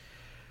like.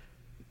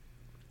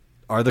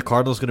 Are the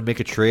Cardinals going to make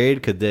a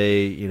trade? Could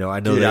they? I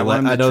know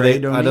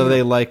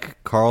they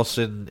like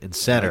Carlson in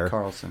center.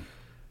 Carlson,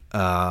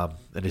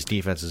 and his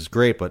defense is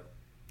great, but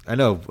I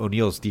know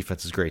O'Neill's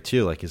defense is great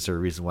too. Like, is there a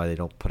reason why they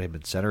don't put him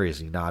in center? Is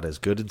he not as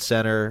good in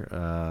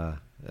center?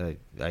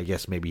 I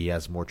guess maybe he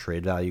has more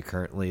trade value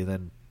currently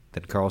than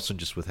Carlson,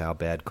 just with how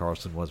bad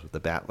Carlson was with the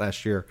bat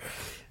last year,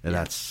 and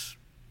that's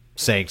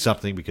saying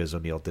something because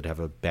O'Neill did have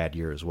a bad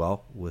year as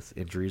well with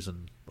injuries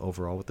and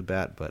overall with the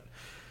bat, but.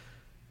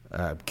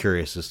 I'm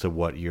curious as to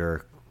what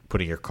you're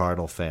putting your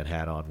Cardinal fan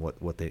hat on. What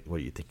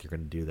you think you're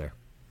going to do there?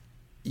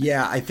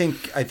 Yeah, I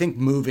think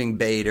moving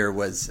Bader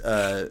was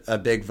a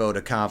big vote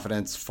of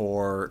confidence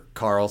for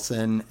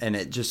Carlson, and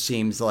it just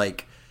seems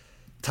like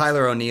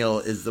Tyler O'Neill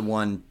is the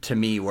one to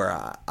me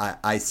where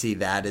I see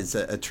that as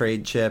a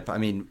trade chip. I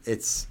mean,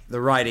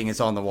 the writing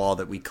is on the wall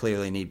that we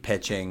clearly need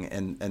pitching,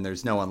 and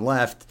there's no one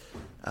left.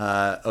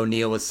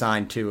 O'Neill was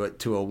signed to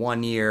a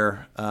 1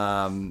 year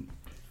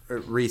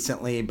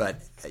recently,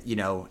 but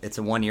it's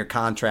a 1 year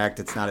contract.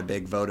 It's not a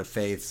big vote of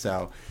faith.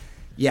 So,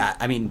 yeah,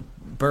 I mean,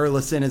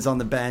 Burleson is on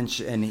the bench,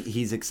 and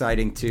he's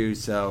exciting too.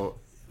 So,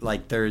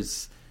 like,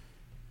 there's.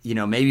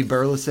 Maybe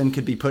Burleson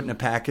could be put in a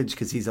package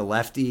because he's a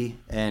lefty,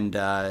 and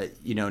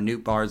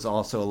Newt Barr's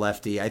also a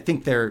lefty. I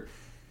think Newt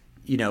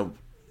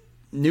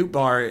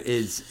Barr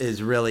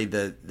is really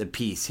the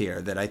piece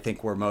here that I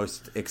think we're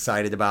most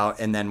excited about.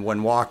 And then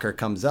when Walker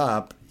comes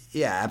up,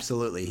 yeah,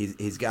 absolutely,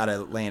 he's got to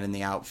land in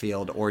the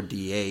outfield or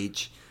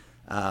DH.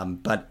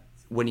 But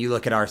when you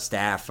look at our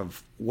staff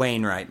of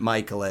Wainwright,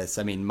 Michaelis,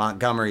 I mean,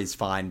 Montgomery's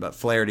fine, but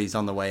Flaherty's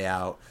on the way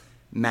out.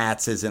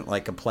 Matz isn't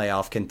like a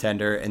playoff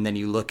contender, and then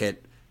you look at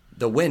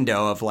the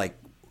window of like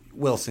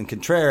Wilson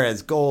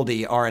Contreras,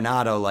 Goldie,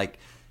 Arenado, like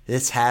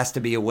this has to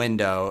be a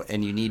window,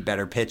 and you need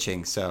better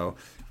pitching. So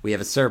we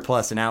have a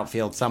surplus in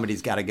outfield.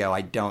 Somebody's got to go.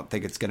 I don't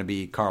think it's going to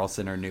be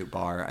Carlson or Newt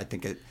Barr. I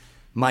think it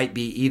might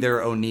be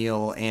either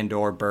O'Neill and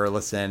or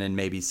Burleson, and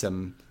maybe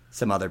some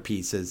other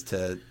pieces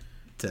to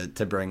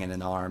bring in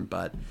an arm.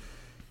 But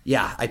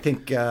yeah, I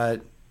think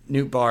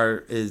Newt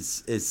Barr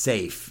is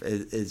safe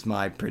is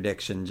my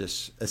prediction.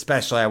 Just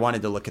especially, I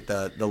wanted to look at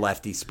the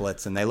lefty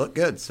splits, and they look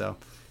good. So.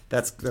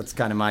 That's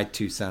kind of my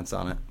 2 cents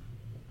on it.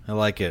 I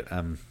like it.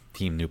 I'm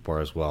team Newt Barr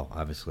as well,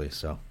 obviously.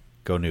 So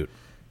go Newt.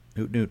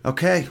 Newt.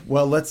 Okay,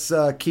 well, let's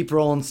keep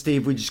rolling,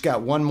 Steve. We just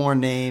got one more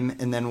name,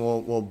 and then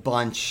we'll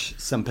bunch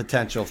some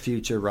potential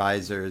future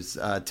risers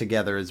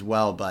together as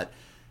well. But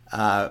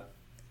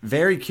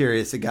very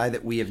curious, a guy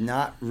that we have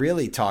not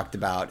really talked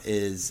about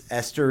is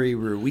Esteury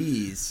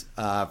Ruiz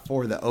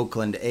for the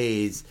Oakland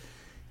A's.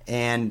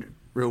 And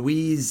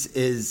Ruiz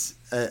is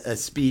a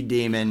speed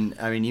demon.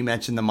 I mean, you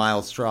mentioned the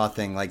Miles Straw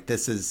thing. Like,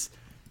 this is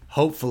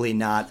hopefully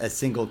not a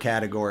single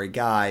category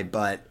guy,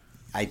 but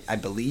I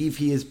believe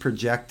he is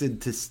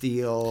projected to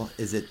steal,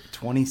 is it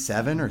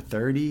 27 or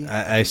 30?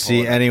 I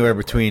see anywhere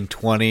between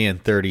 20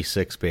 and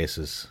 36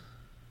 bases.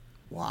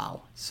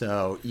 Wow.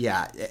 So,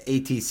 yeah,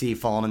 ATC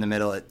falling in the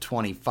middle at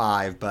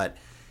 25. But,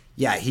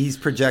 yeah, he's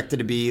projected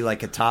to be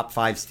like a top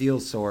 5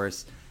 steal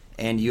source.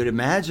 And you'd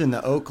imagine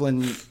the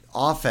Oakland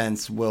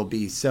offense will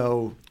be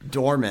so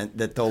dormant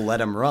that they'll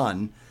let him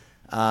run.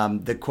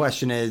 The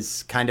question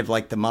is kind of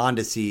like the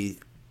Mondesi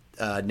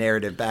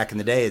narrative back in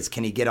the day is,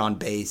 can he get on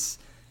base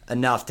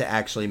enough to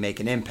actually make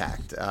an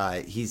impact?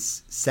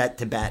 He's set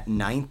to bat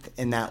 9th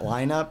in that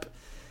lineup,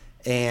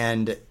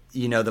 and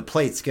the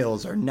plate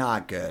skills are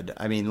not good.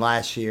 I mean,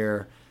 last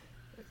year,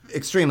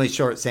 extremely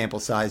short sample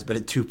size, but a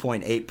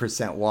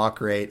 2.8% walk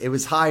rate. It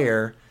was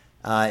higher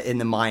in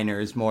the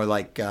minors, more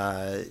like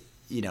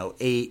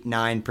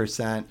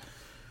 8-9%.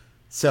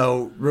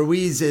 So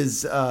Ruiz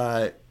is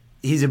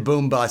he's a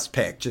boom bust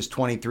pick, just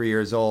 23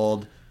 years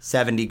old,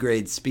 70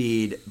 grade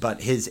speed,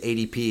 but his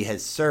ADP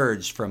has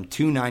surged from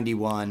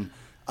 291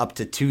 up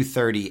to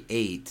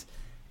 238.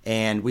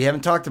 And we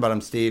haven't talked about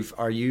him, Steve.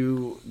 Are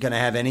you going to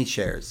have any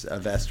shares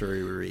of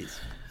Esteury Ruiz?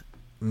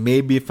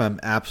 Maybe if I'm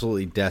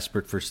absolutely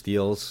desperate for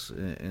steals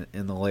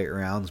in the late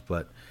rounds,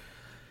 but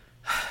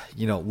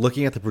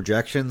looking at the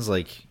projections,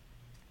 like,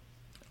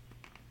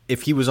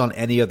 if he was on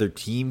any other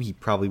team, he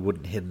probably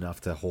wouldn't hit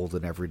enough to hold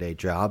an everyday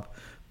job.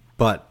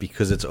 But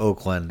because it's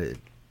Oakland,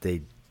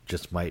 they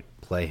just might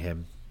play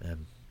him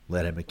and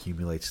let him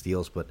accumulate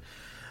steals. But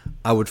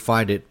I would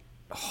find it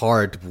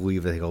hard to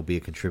believe that he'll be a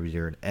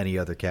contributor in any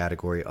other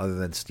category other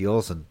than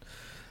steals. And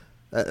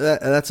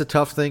that's a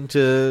tough thing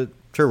to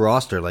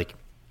roster. Like,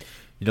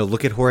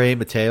 look at Jorge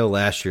Mateo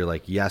last year.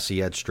 Like, yes, he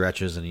had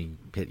stretches and he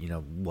hit,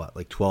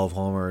 like 12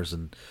 homers.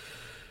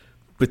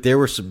 But there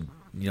were some,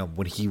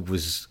 when he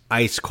was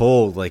ice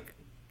cold, like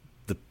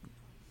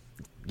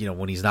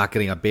when he's not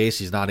getting on base,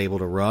 he's not able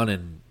to run,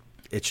 and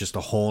it's just a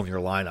hole in your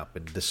lineup.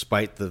 And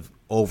despite the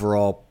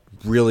overall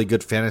really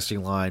good fantasy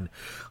line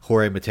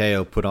Jorge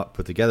Mateo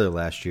put together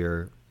last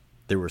year,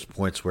 there was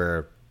points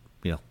where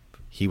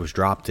he was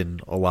dropped in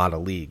a lot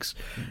of leagues.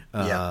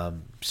 Yeah.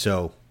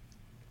 So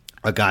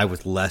a guy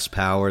with less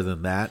power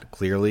than that,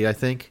 clearly, I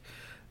think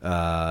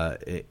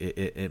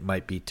it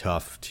might be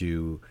tough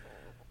to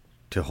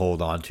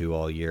hold on to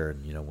all year,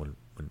 and when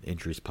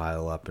injuries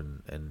pile up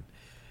and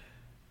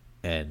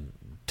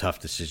tough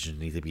decisions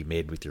need to be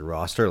made with your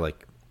roster,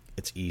 like,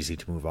 it's easy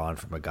to move on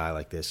from a guy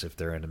like this if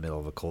they're in the middle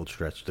of a cold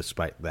stretch,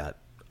 despite that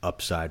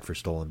upside for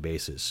stolen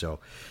bases.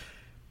 So,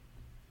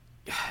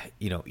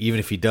 even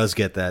if he does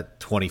get that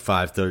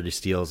 25, 30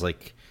 steals,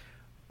 like,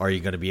 are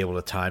you going to be able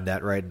to time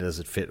that right? And does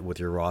it fit with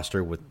your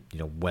roster with,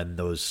 when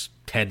those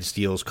 10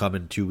 steals come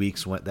in 2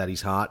 weeks that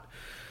he's hot?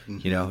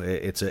 Mm-hmm.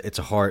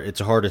 It's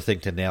a harder thing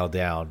to nail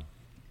down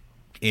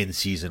in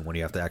season when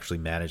you have to actually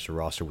manage the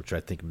roster, which I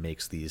think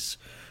makes these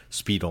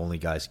speed only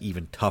guys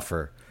even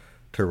tougher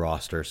to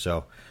roster.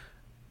 So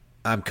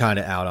I'm kind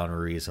of out on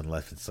Ruiz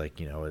unless it's like,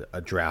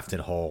 a draft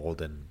and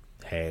hold and,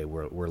 hey,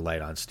 we're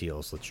light on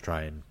steals. Let's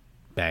try and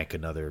bank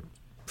another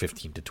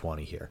 15 to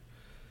 20 here.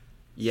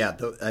 Yeah,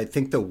 I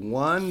think the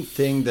one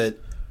thing that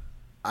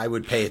I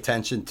would pay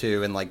attention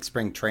to in like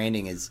spring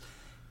training is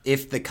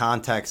if the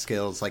contact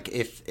skills, like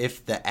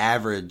if the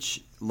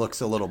average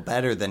looks a little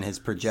better than his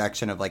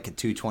projection of like a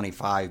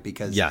 225,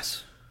 because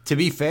yes, to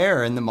be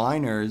fair, in the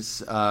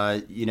minors,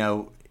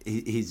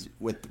 he's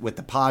with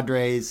the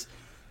Padres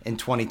in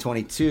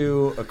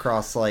 2022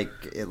 across like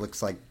it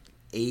looks like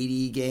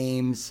 80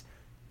 games.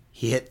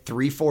 He hit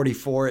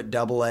 344 at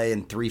AA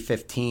and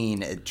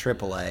 315 at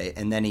AAA,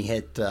 and then he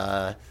hit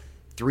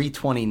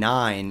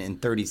 329 in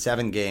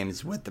 37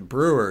 games with the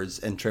Brewers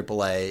in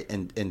AAA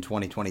in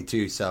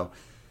 2022. So,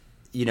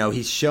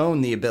 he's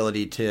shown the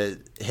ability to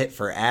hit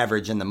for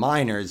average in the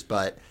minors,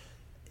 but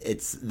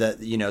it's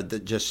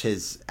just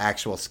his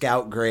actual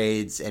scout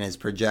grades and his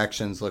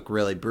projections look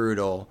really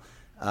brutal.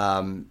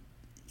 And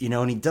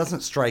he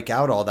doesn't strike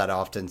out all that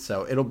often,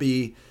 so it'll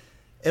be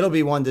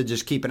one to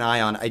just keep an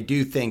eye on. I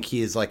do think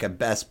he is like a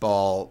best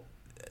ball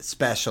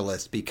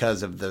specialist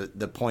because of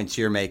the points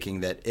you're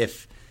making, that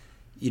if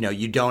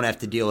you don't have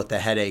to deal with the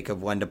headache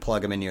of when to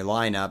plug him in your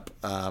lineup,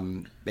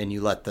 and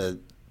you let the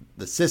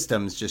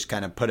systems just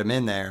kind of put him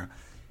in there,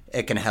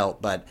 it can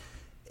help. But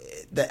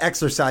the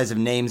exercise of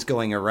names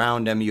going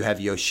around him, you have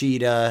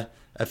Yoshida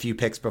a few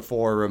picks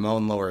before,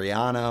 Ramon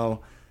Laureano,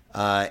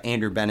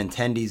 Andrew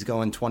Benintendi's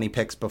going 20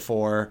 picks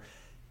before.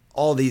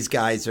 All these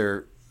guys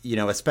are,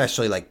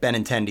 especially like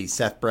Benintendi,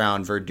 Seth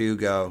Brown,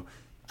 Verdugo,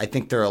 I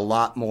think they're a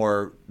lot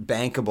more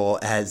bankable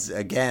as,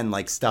 again,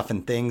 like stuff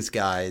and things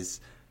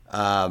guys,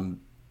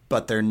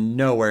 but they're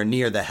nowhere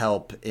near the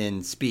help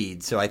in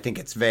speed. So I think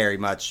it's very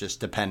much just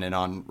dependent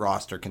on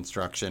roster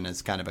construction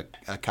as kind of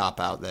a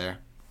cop-out there.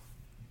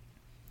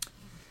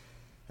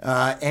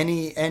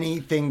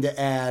 Anything to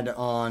add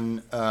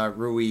on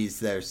Ruiz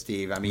there,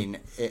 Steve? I mean,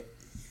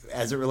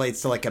 as it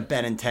relates to like a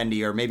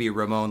Benintendi or maybe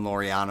Ramon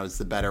Laureano is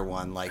the better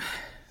one. Like,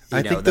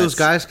 I think those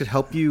guys could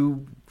help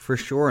you for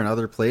sure in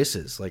other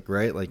places. Like,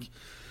 right? Like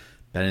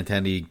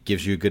Benintendi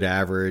gives you a good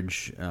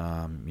average.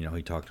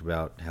 He talked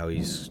about how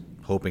he's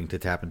hoping to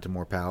tap into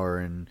more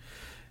power in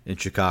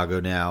Chicago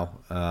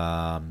now.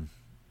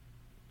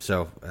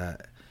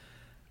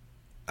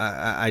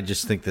 I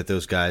just think that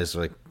those guys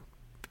are like,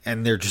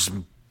 and they're just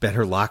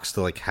better locks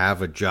to like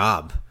have a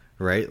job,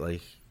 right?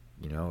 Like,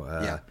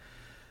 Yeah.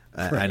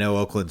 I know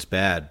Oakland's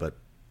bad, but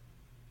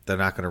they're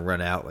not going to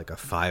run out like a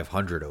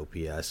 500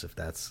 OPS if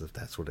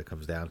that's what it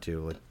comes down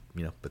to. Like,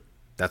 but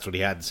that's what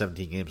he had in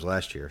 17 games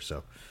last year.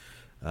 So,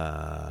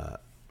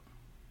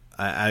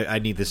 I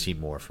need to see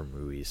more from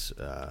Ruiz,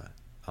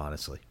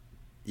 honestly.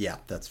 Yeah,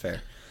 that's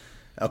fair.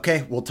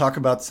 Okay, we'll talk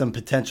about some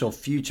potential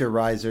future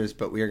risers,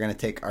 but we are going to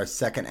take our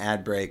second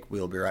ad break.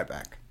 We'll be right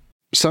back.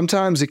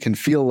 Sometimes it can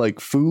feel like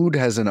food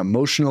has an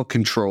emotional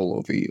control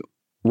over you.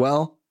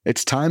 Well,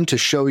 it's time to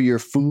show your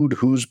food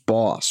who's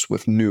boss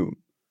with Noom.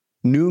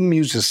 Noom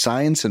uses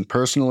science and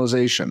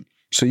personalization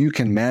so you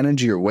can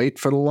manage your weight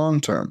for the long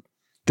term.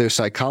 Their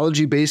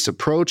psychology-based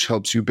approach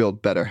helps you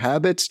build better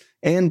habits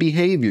and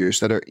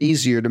behaviors that are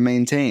easier to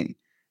maintain.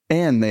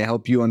 And they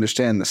help you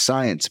understand the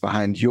science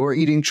behind your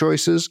eating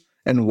choices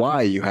and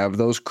why you have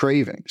those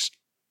cravings.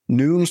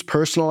 Noom's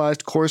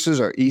personalized courses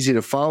are easy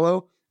to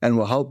follow and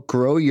will help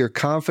grow your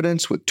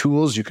confidence with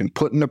tools you can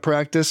put into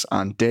practice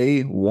on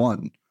day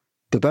one.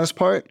 The best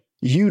part?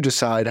 You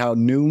decide how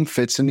Noom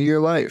fits into your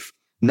life,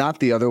 not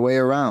the other way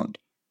around.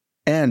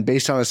 And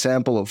based on a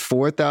sample of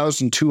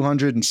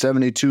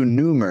 4,272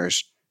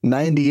 Noomers,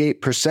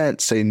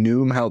 98% say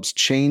Noom helps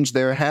change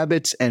their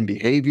habits and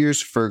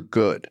behaviors for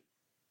good.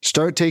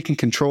 Start taking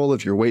control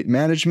of your weight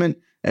management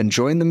and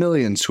join the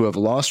millions who have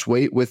lost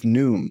weight with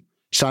Noom.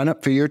 Sign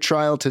up for your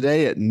trial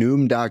today at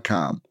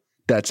Noom.com.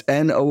 That's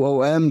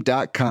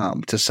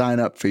Noom.com to sign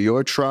up for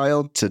your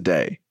trial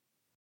today.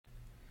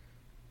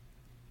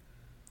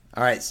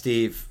 All right,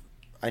 Steve.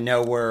 I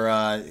know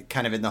we're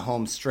kind of in the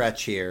home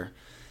stretch here,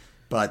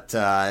 but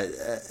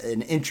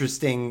an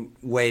interesting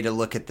way to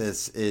look at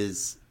this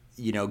is,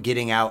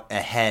 getting out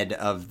ahead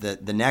of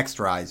the next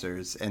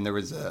risers. And there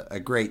was a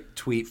great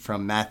tweet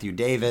from Matthew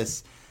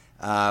Davis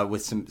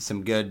with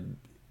some good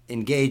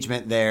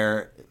engagement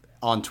there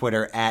on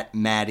Twitter at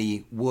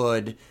Matty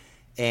Wood.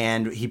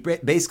 And he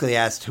basically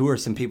asked who are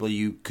some people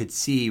you could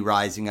see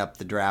rising up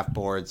the draft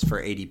boards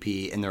for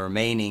ADP in the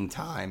remaining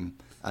time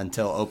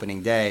until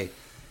opening day.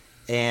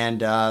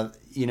 And,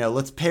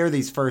 let's pair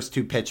these first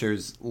two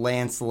pitchers,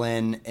 Lance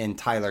Lynn and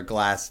Tyler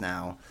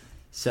Glasnow.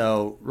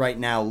 So right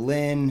now,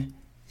 Lynn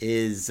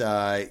is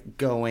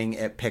going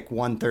at pick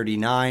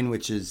 139,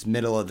 which is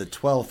middle of the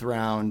 12th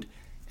round.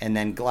 And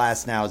then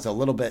Glasnow is a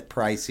little bit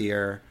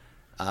pricier,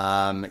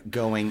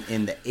 going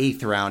in the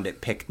 8th round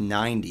at pick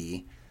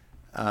 90.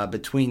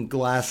 Between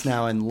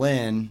Glasnow and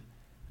Lynn,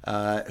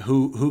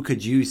 who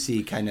could you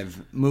see kind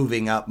of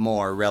moving up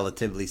more,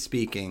 relatively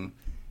speaking?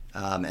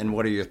 And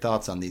what are your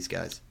thoughts on these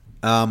guys?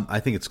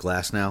 I think it's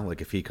Glasnow. Like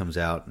if he comes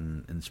out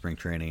in spring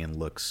training and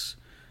looks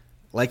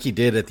like he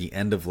did at the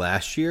end of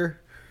last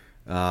year,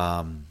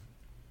 I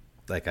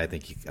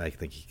think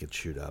he could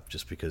shoot up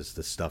just because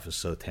this stuff is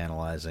so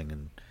tantalizing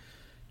and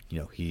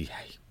he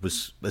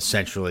was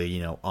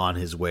essentially, on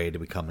his way to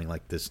becoming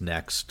like this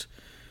next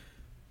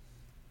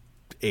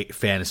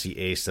fantasy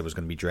ace that was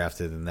going to be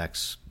drafted in the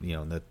next,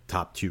 in the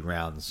top 2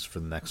 rounds for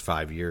the next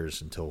 5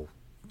 years until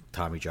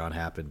Tommy John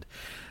happened.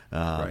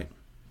 Right.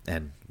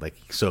 And like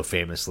so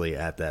famously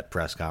at that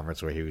press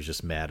conference where he was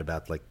just mad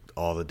about like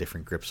all the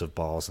different grips of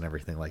balls and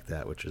everything like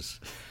that, which is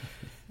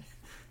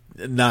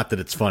not that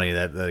it's funny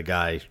that a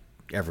guy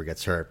ever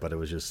gets hurt, but it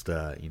was just,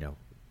 the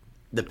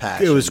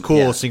passion. It was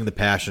cool seeing the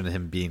passion of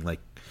him being like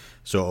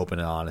so open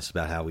and honest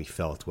about how he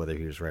felt, whether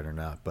he was right or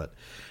not. But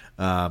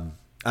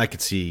I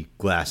could see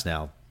Glass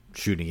now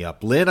shooting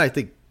up. Lynn, I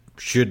think,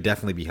 should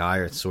definitely be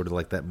higher. It's sort of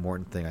like that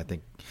Morton thing, I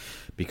think,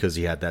 because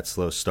he had that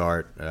slow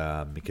start,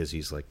 because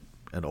he's like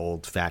an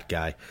old fat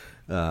guy.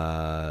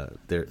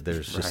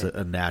 There's just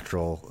a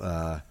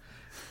natural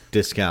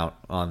discount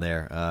on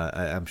there.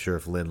 I'm sure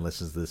if Lynn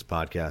listens to this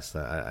podcast,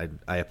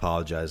 I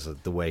apologize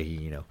the way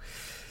he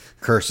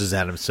curses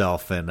at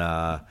himself and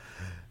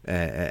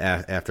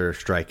after a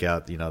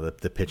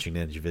strikeout, the pitching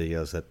ninja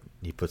videos that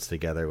he puts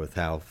together with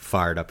how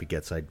fired up he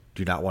gets. I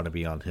do not want to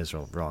be on his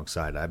wrong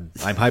side. I'm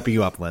hyping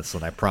you up,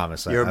 Lensland. I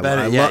promise. You're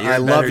better. You're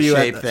in better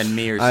shape than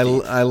me or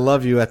Steve. I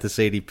love you at this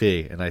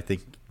ADP, and I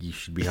think you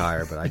should be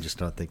higher, but I just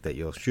don't think that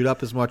you'll shoot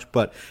up as much.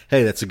 But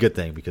hey, that's a good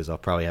thing because I'll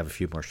probably have a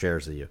few more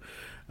shares of you.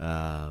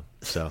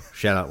 So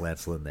shout out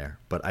Lensland there.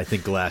 But I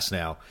think Glass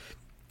now,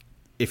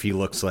 if he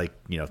looks like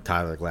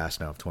Tyler Glass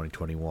now of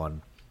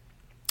 2021,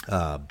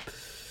 and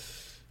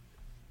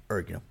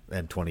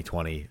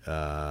 2020,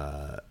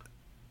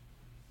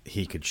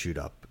 he could shoot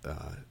up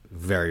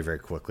very, very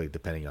quickly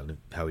depending on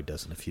how he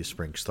does in a few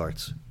spring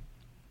starts.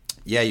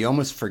 Yeah, you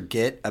almost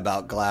forget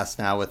about Glass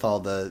now with all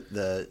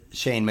the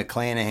Shane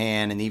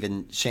McClanahan and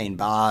even Shane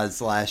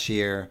Baz last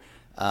year.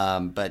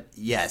 But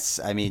yes,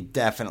 I mean,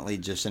 definitely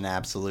just an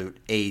absolute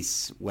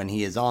ace when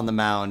he is on the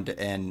mound.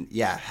 And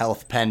yeah,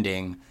 health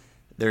pending,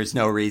 there's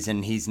no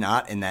reason he's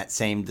not in that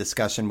same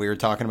discussion we were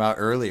talking about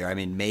earlier. I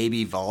mean,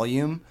 maybe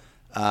volume,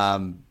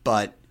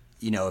 but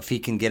if he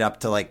can get up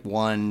to like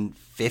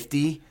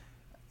 150,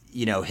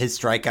 his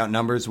strikeout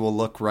numbers will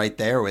look right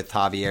there with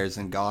Javier's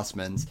and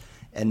Gossman's.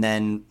 And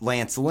then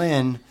Lance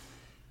Lynn,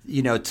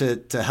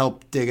 to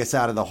help dig us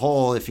out of the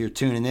hole, if you're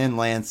tuning in,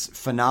 Lance,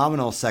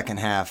 phenomenal second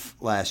half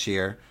last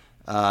year.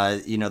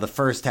 The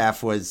first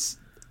half was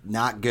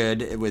not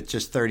good with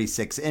just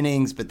 36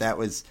 innings, but that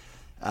was,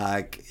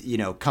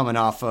 coming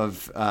off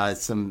of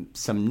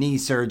some knee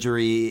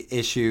surgery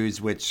issues,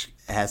 which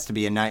has to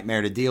be a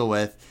nightmare to deal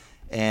with.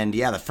 And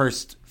yeah, the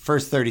first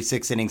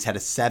 36 innings had a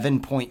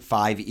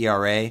 7.5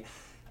 ERA.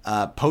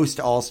 Post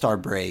All-Star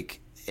break,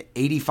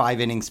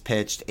 85 innings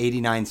pitched,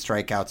 89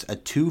 strikeouts, a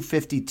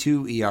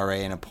 2.52 ERA,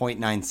 and a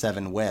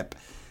 .97 WHIP.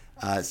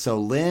 So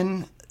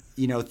Lynn,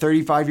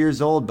 35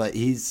 years old, but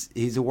he's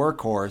a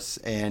workhorse,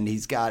 and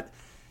he's got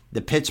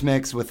the pitch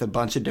mix with a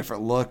bunch of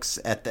different looks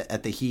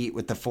at the heat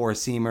with the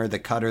four-seamer, the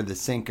cutter, the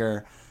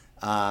sinker.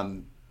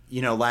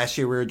 Last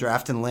year we were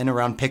drafting Lynn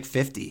around pick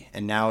 50,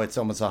 and now it's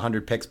almost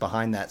 100 picks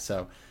behind that.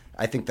 So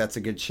I think that's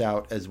a good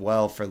shout as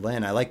well for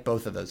Lynn. I like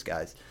both of those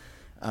guys.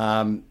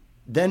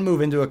 Then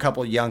move into a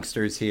couple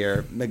youngsters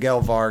here. Miguel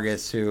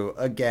Vargas, who,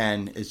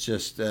 again, is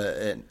just,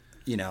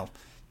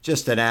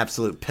 just an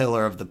absolute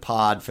pillar of the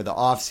pod for the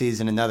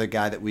offseason. Another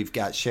guy that we've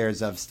got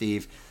shares of,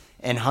 Steve.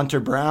 And Hunter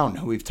Brown,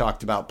 who we've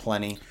talked about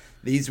plenty.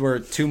 These were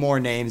 2 more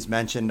names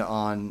mentioned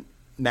on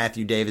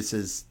Matthew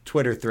Davis's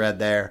Twitter thread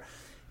there,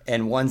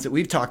 and ones that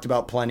we've talked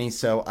about plenty.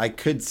 So I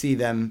could see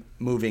them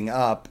moving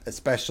up,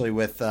 especially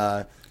with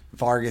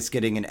Vargas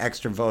getting an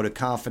extra vote of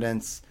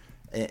confidence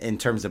in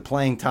terms of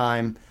playing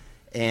time.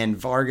 And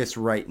Vargas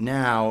right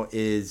now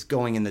is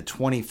going in the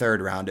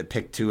 23rd round at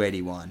pick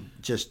 281.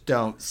 Just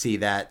don't see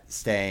that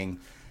staying.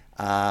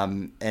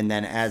 And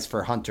then as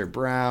for Hunter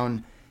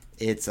Brown,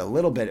 it's a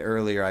little bit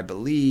earlier, I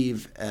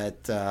believe,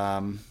 at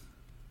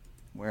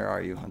where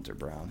are you, Hunter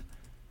Brown?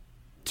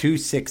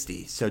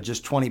 260. So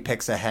just 20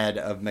 picks ahead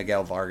of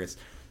Miguel Vargas.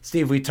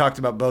 Steve, we talked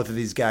about both of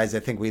these guys.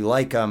 I think we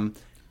like them.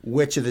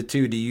 Which of the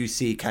two do you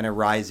see kind of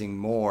rising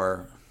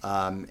more?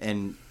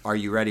 And are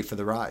you ready for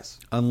the rise?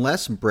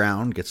 Unless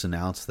Brown gets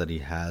announced that he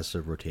has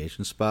a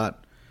rotation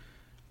spot,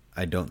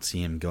 I don't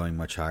see him going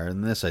much higher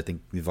than this. I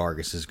think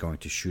Vargas is going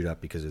to shoot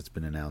up because it's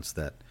been announced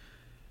that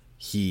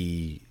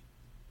he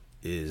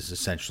is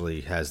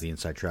essentially has the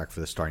inside track for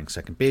the starting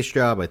second base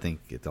job. I think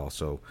it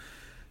also,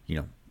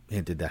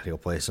 hinted that he'll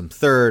play some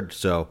third.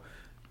 So,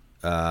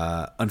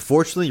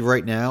 unfortunately,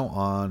 right now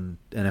on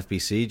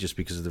NFBC, just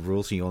because of the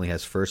rules, he only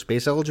has first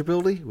base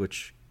eligibility,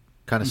 which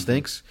kind of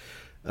stinks.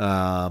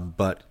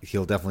 But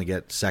he'll definitely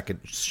get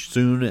second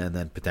soon, and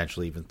then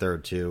potentially even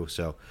third too.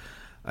 So,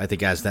 I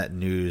think as that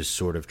news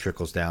sort of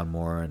trickles down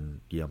more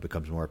and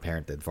becomes more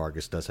apparent that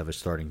Vargas does have a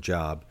starting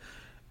job,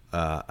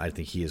 I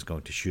think he is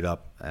going to shoot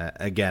up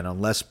again,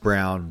 unless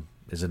Brown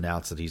is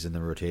announced that he's in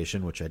the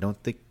rotation, which I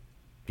don't think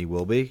he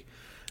will be.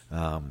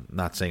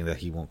 Not saying that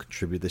he won't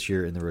contribute this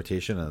year in the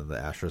rotation. The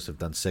Astros have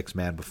done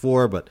 6-man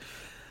before, but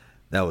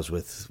that was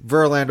with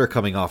Verlander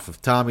coming off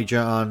of Tommy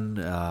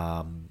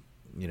John.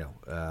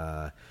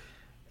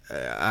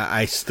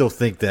 I still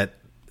think that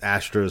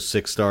Astros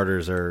 6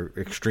 starters are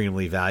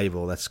extremely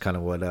valuable. That's kind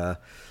of what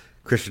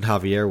Christian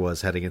Javier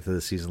was heading into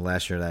the season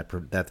last year. That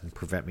didn't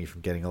prevent me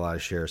from getting a lot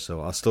of shares.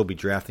 So I'll still be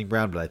drafting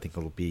Brown, but I think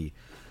it'll be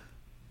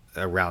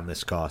around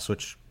this cost,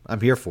 which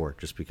I'm here for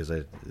just because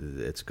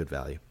it's good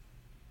value.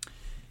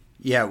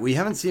 Yeah, we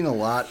haven't seen a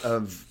lot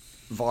of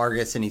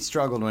Vargas, and he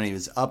struggled when he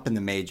was up in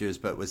the majors,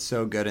 but was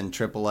so good in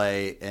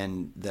AAA,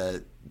 and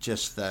the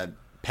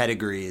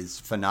pedigree is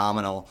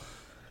phenomenal.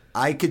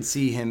 I could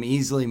see him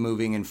easily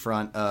moving in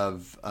front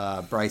of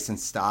Bryson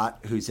Stott,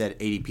 who's at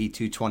ADP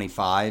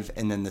 225,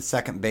 and then the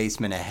second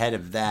baseman ahead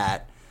of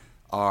that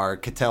are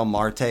Ketel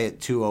Marte at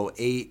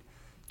 208,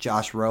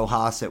 Josh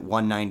Rojas at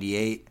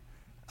 198,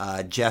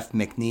 Jeff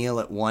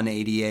McNeil at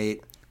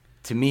 188.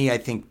 To me, I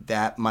think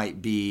that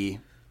might be,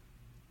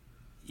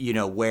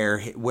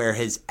 where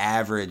his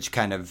average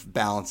kind of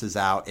balances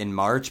out in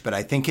March, but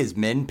I think his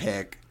min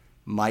pick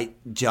might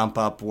jump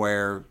up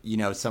where,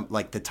 some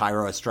like the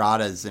Tyro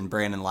Estradas and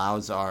Brandon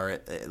Laus are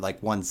at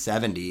like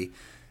 170.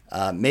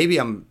 Maybe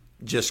I'm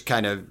just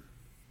kind of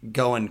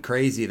going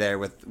crazy there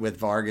with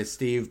Vargas,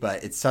 Steve,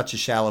 but it's such a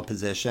shallow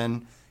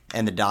position,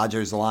 and the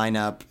Dodgers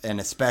lineup, and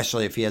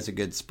especially if he has a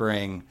good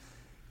spring,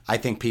 I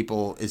think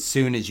people, as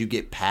soon as you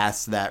get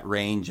past that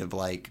range of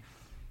like,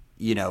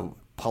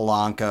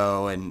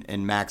 Polanco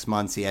and Max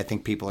Muncy, I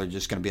think people are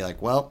just going to be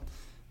like, well,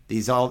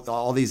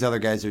 all these other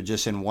guys are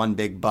just in one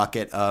big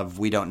bucket of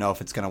we don't know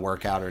if it's going to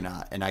work out or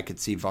not. And I could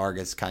see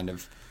Vargas kind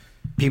of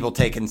people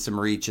taking some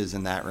reaches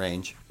in that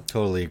range.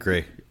 Totally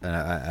agree.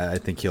 I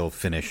think he'll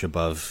finish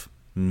above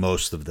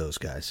most of those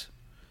guys.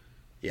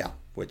 Yeah,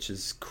 which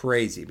is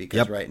crazy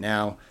because right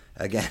now,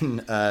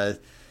 again,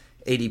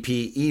 ADP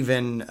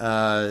even,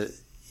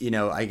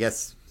 I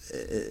guess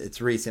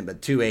it's recent,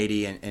 but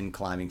 280 and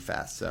climbing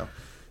fast. So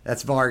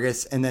that's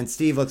Vargas. And then,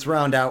 Steve, let's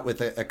round out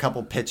with a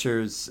couple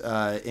pitchers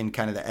in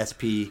kind of the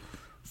SP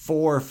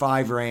 4 or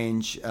 5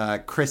 range,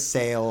 Chris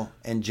Sale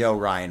and Joe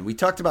Ryan. We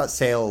talked about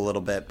Sale a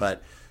little bit,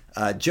 but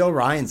Joe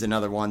Ryan's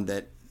another one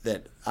that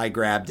I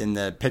grabbed in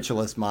the pitcher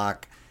list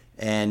mock,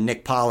 and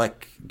Nick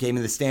Pollack gave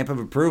me the stamp of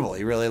approval.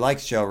 He really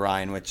likes Joe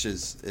Ryan, which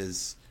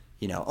is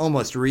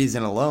almost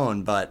reason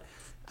alone, but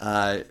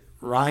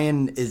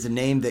Ryan is a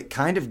name that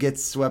kind of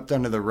gets swept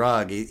under the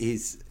rug.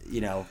 He's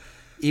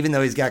even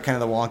though he's got kind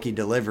of the wonky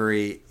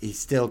delivery, he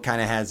still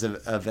kind of has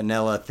a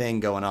vanilla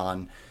thing going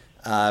on.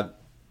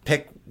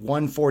 Pick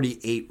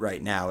 148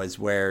 right now is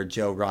where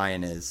Joe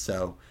Ryan is.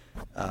 So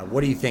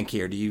what do you think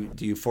here? Do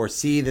you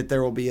foresee that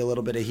there will be a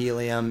little bit of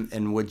helium,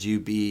 and would you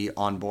be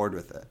on board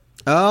with it?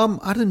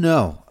 I don't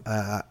know.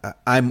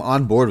 I'm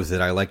on board with it.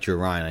 I like Joe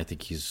Ryan. I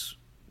think he's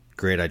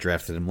great. I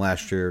drafted him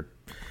last year.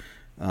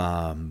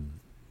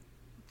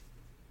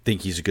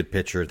 Think he's a good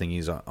pitcher. I think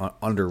he's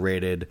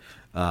underrated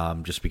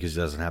just because he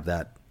doesn't have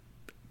that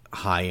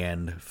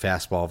high-end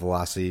fastball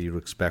velocity you'd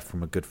expect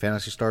from a good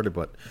fantasy starter,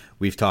 but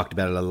we've talked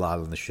about it a lot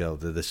on the show.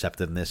 The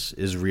deceptiveness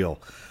is real.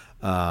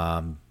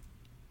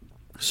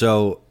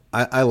 So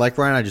I like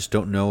Ryan. I just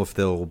don't know if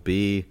there will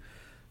be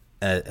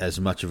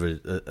as much of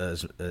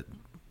a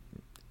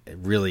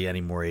really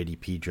any more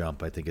ADP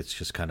jump. I think it's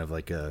just kind of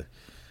like a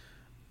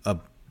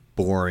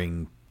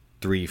boring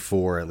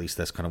 3-4, at least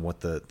that's kind of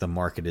what the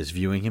market is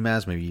viewing him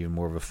as, maybe even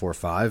more of a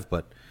 4-5,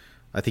 but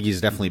I think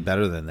he's definitely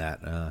better than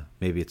that.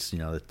 Maybe it's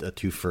a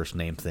 2 first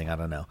name thing, I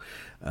don't know.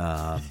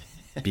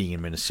 Being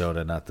in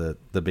Minnesota, not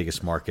the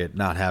biggest market,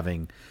 not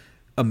having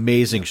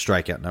amazing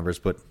strikeout numbers,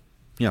 but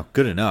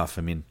good enough.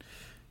 I mean,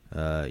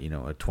 a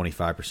 25%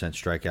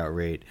 strikeout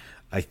rate.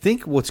 I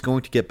think what's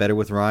going to get better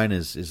with Ryan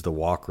is the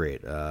walk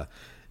rate.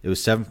 It was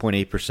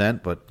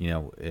 7.8%, but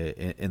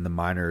in the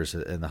minors,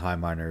 in the high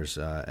minors,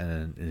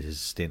 and in his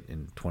stint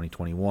in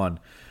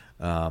 2021,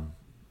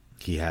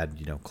 he had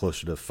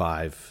closer to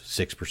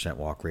 5-6%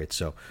 walk rate.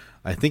 So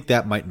I think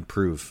that might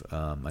improve.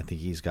 I think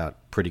he's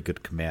got pretty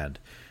good command.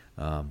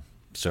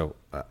 So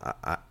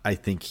I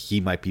think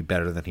he might be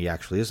better than he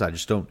actually is. I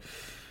just don't.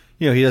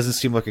 He doesn't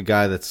seem like a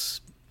guy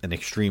that's an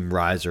extreme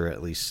riser,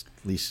 at least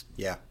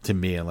to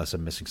me, unless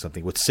I'm missing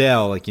something. With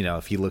Sale,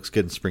 if he looks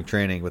good in spring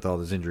training with all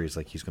his injuries,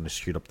 he's going to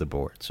shoot up the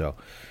board. So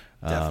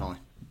definitely.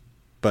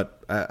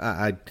 But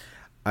I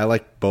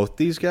like both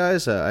these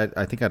guys.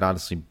 I think I'd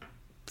honestly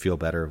feel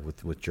better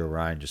with Joe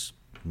Ryan, just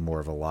more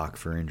of a lock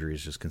for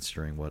injuries, just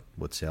considering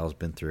what Sale's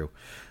been through.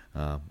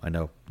 I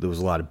know there was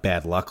a lot of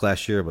bad luck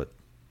last year, but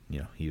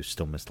he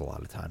still missed a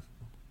lot of time.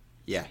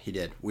 Yeah, he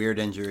did. Weird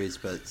injuries,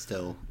 but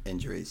still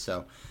injuries.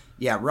 So,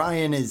 yeah,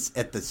 Ryan is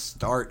at the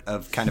start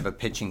of kind of a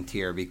pitching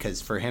tier,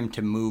 because for him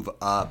to move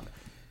up,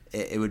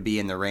 it would be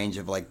in the range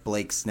of like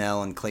Blake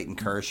Snell and Clayton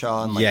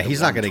Kershaw. And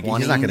he's not going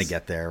to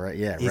get there, right?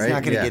 Yeah, he's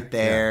not going to get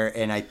there,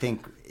 and I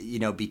think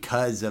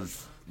because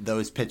of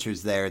those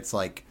pitchers there, it's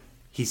like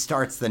he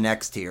starts the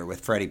next tier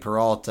with Freddie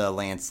Peralta,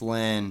 Lance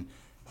Lynn,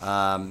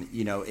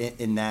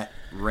 in that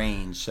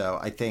range. So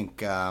I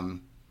think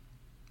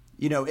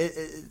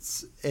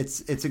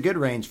it's a good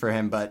range for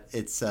him, but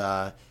it's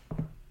I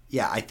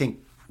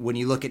think when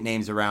you look at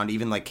names around,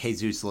 even like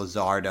Jesus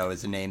Luzardo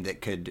is a name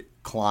that could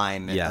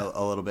climb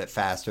a little bit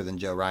faster than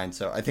Joe Ryan.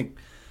 So I think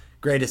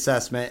great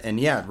assessment. And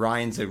yeah,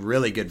 Ryan's a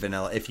really good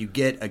vanilla. If you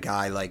get a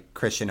guy like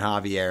Christian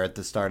Javier at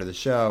the start of the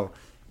show,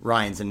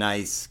 Ryan's a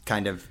nice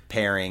kind of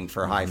pairing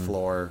for high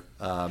floor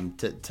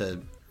to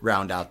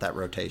round out that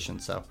rotation.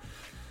 So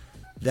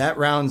that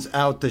rounds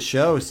out the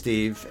show,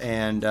 Steve.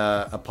 And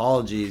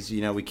apologies,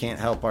 we can't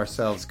help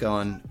ourselves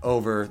going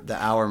over the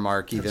hour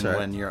mark, even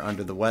when you're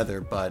under the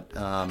weather. But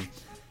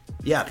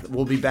yeah,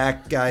 we'll be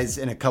back, guys,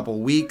 in a couple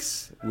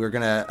weeks. We're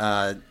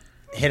gonna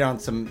hit on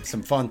some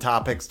fun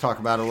topics, talk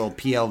about a little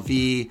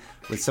PLV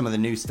with some of the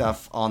new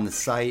stuff on the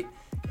site.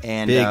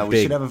 And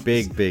we should have a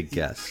big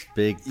guest.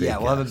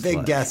 We'll have a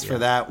big guest for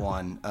that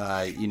one.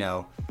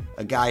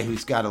 A guy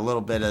who's got a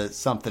little bit of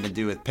something to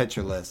do with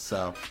Pitcher List.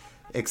 So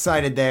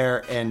excited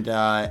there. And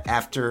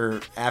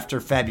after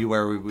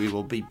February, we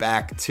will be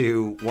back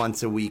to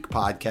once a week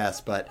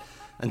podcast. But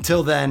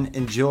until then,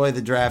 enjoy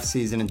the draft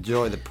season,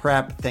 enjoy the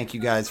prep. Thank you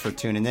guys for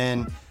tuning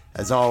in.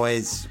 As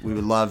always, we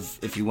would love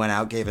if you went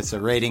out, gave us a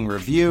rating,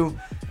 review.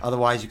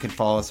 Otherwise, you can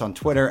follow us on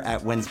Twitter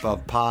at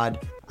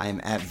WinsBovePod. I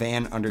am at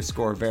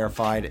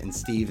Van_verified, and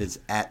Steve is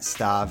at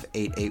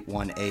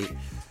Stav8818.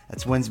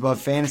 That's Wins Above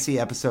Fantasy,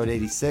 episode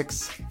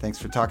 86. Thanks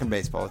for talking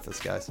baseball with us,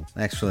 guys.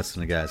 Thanks for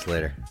listening, guys.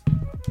 Later.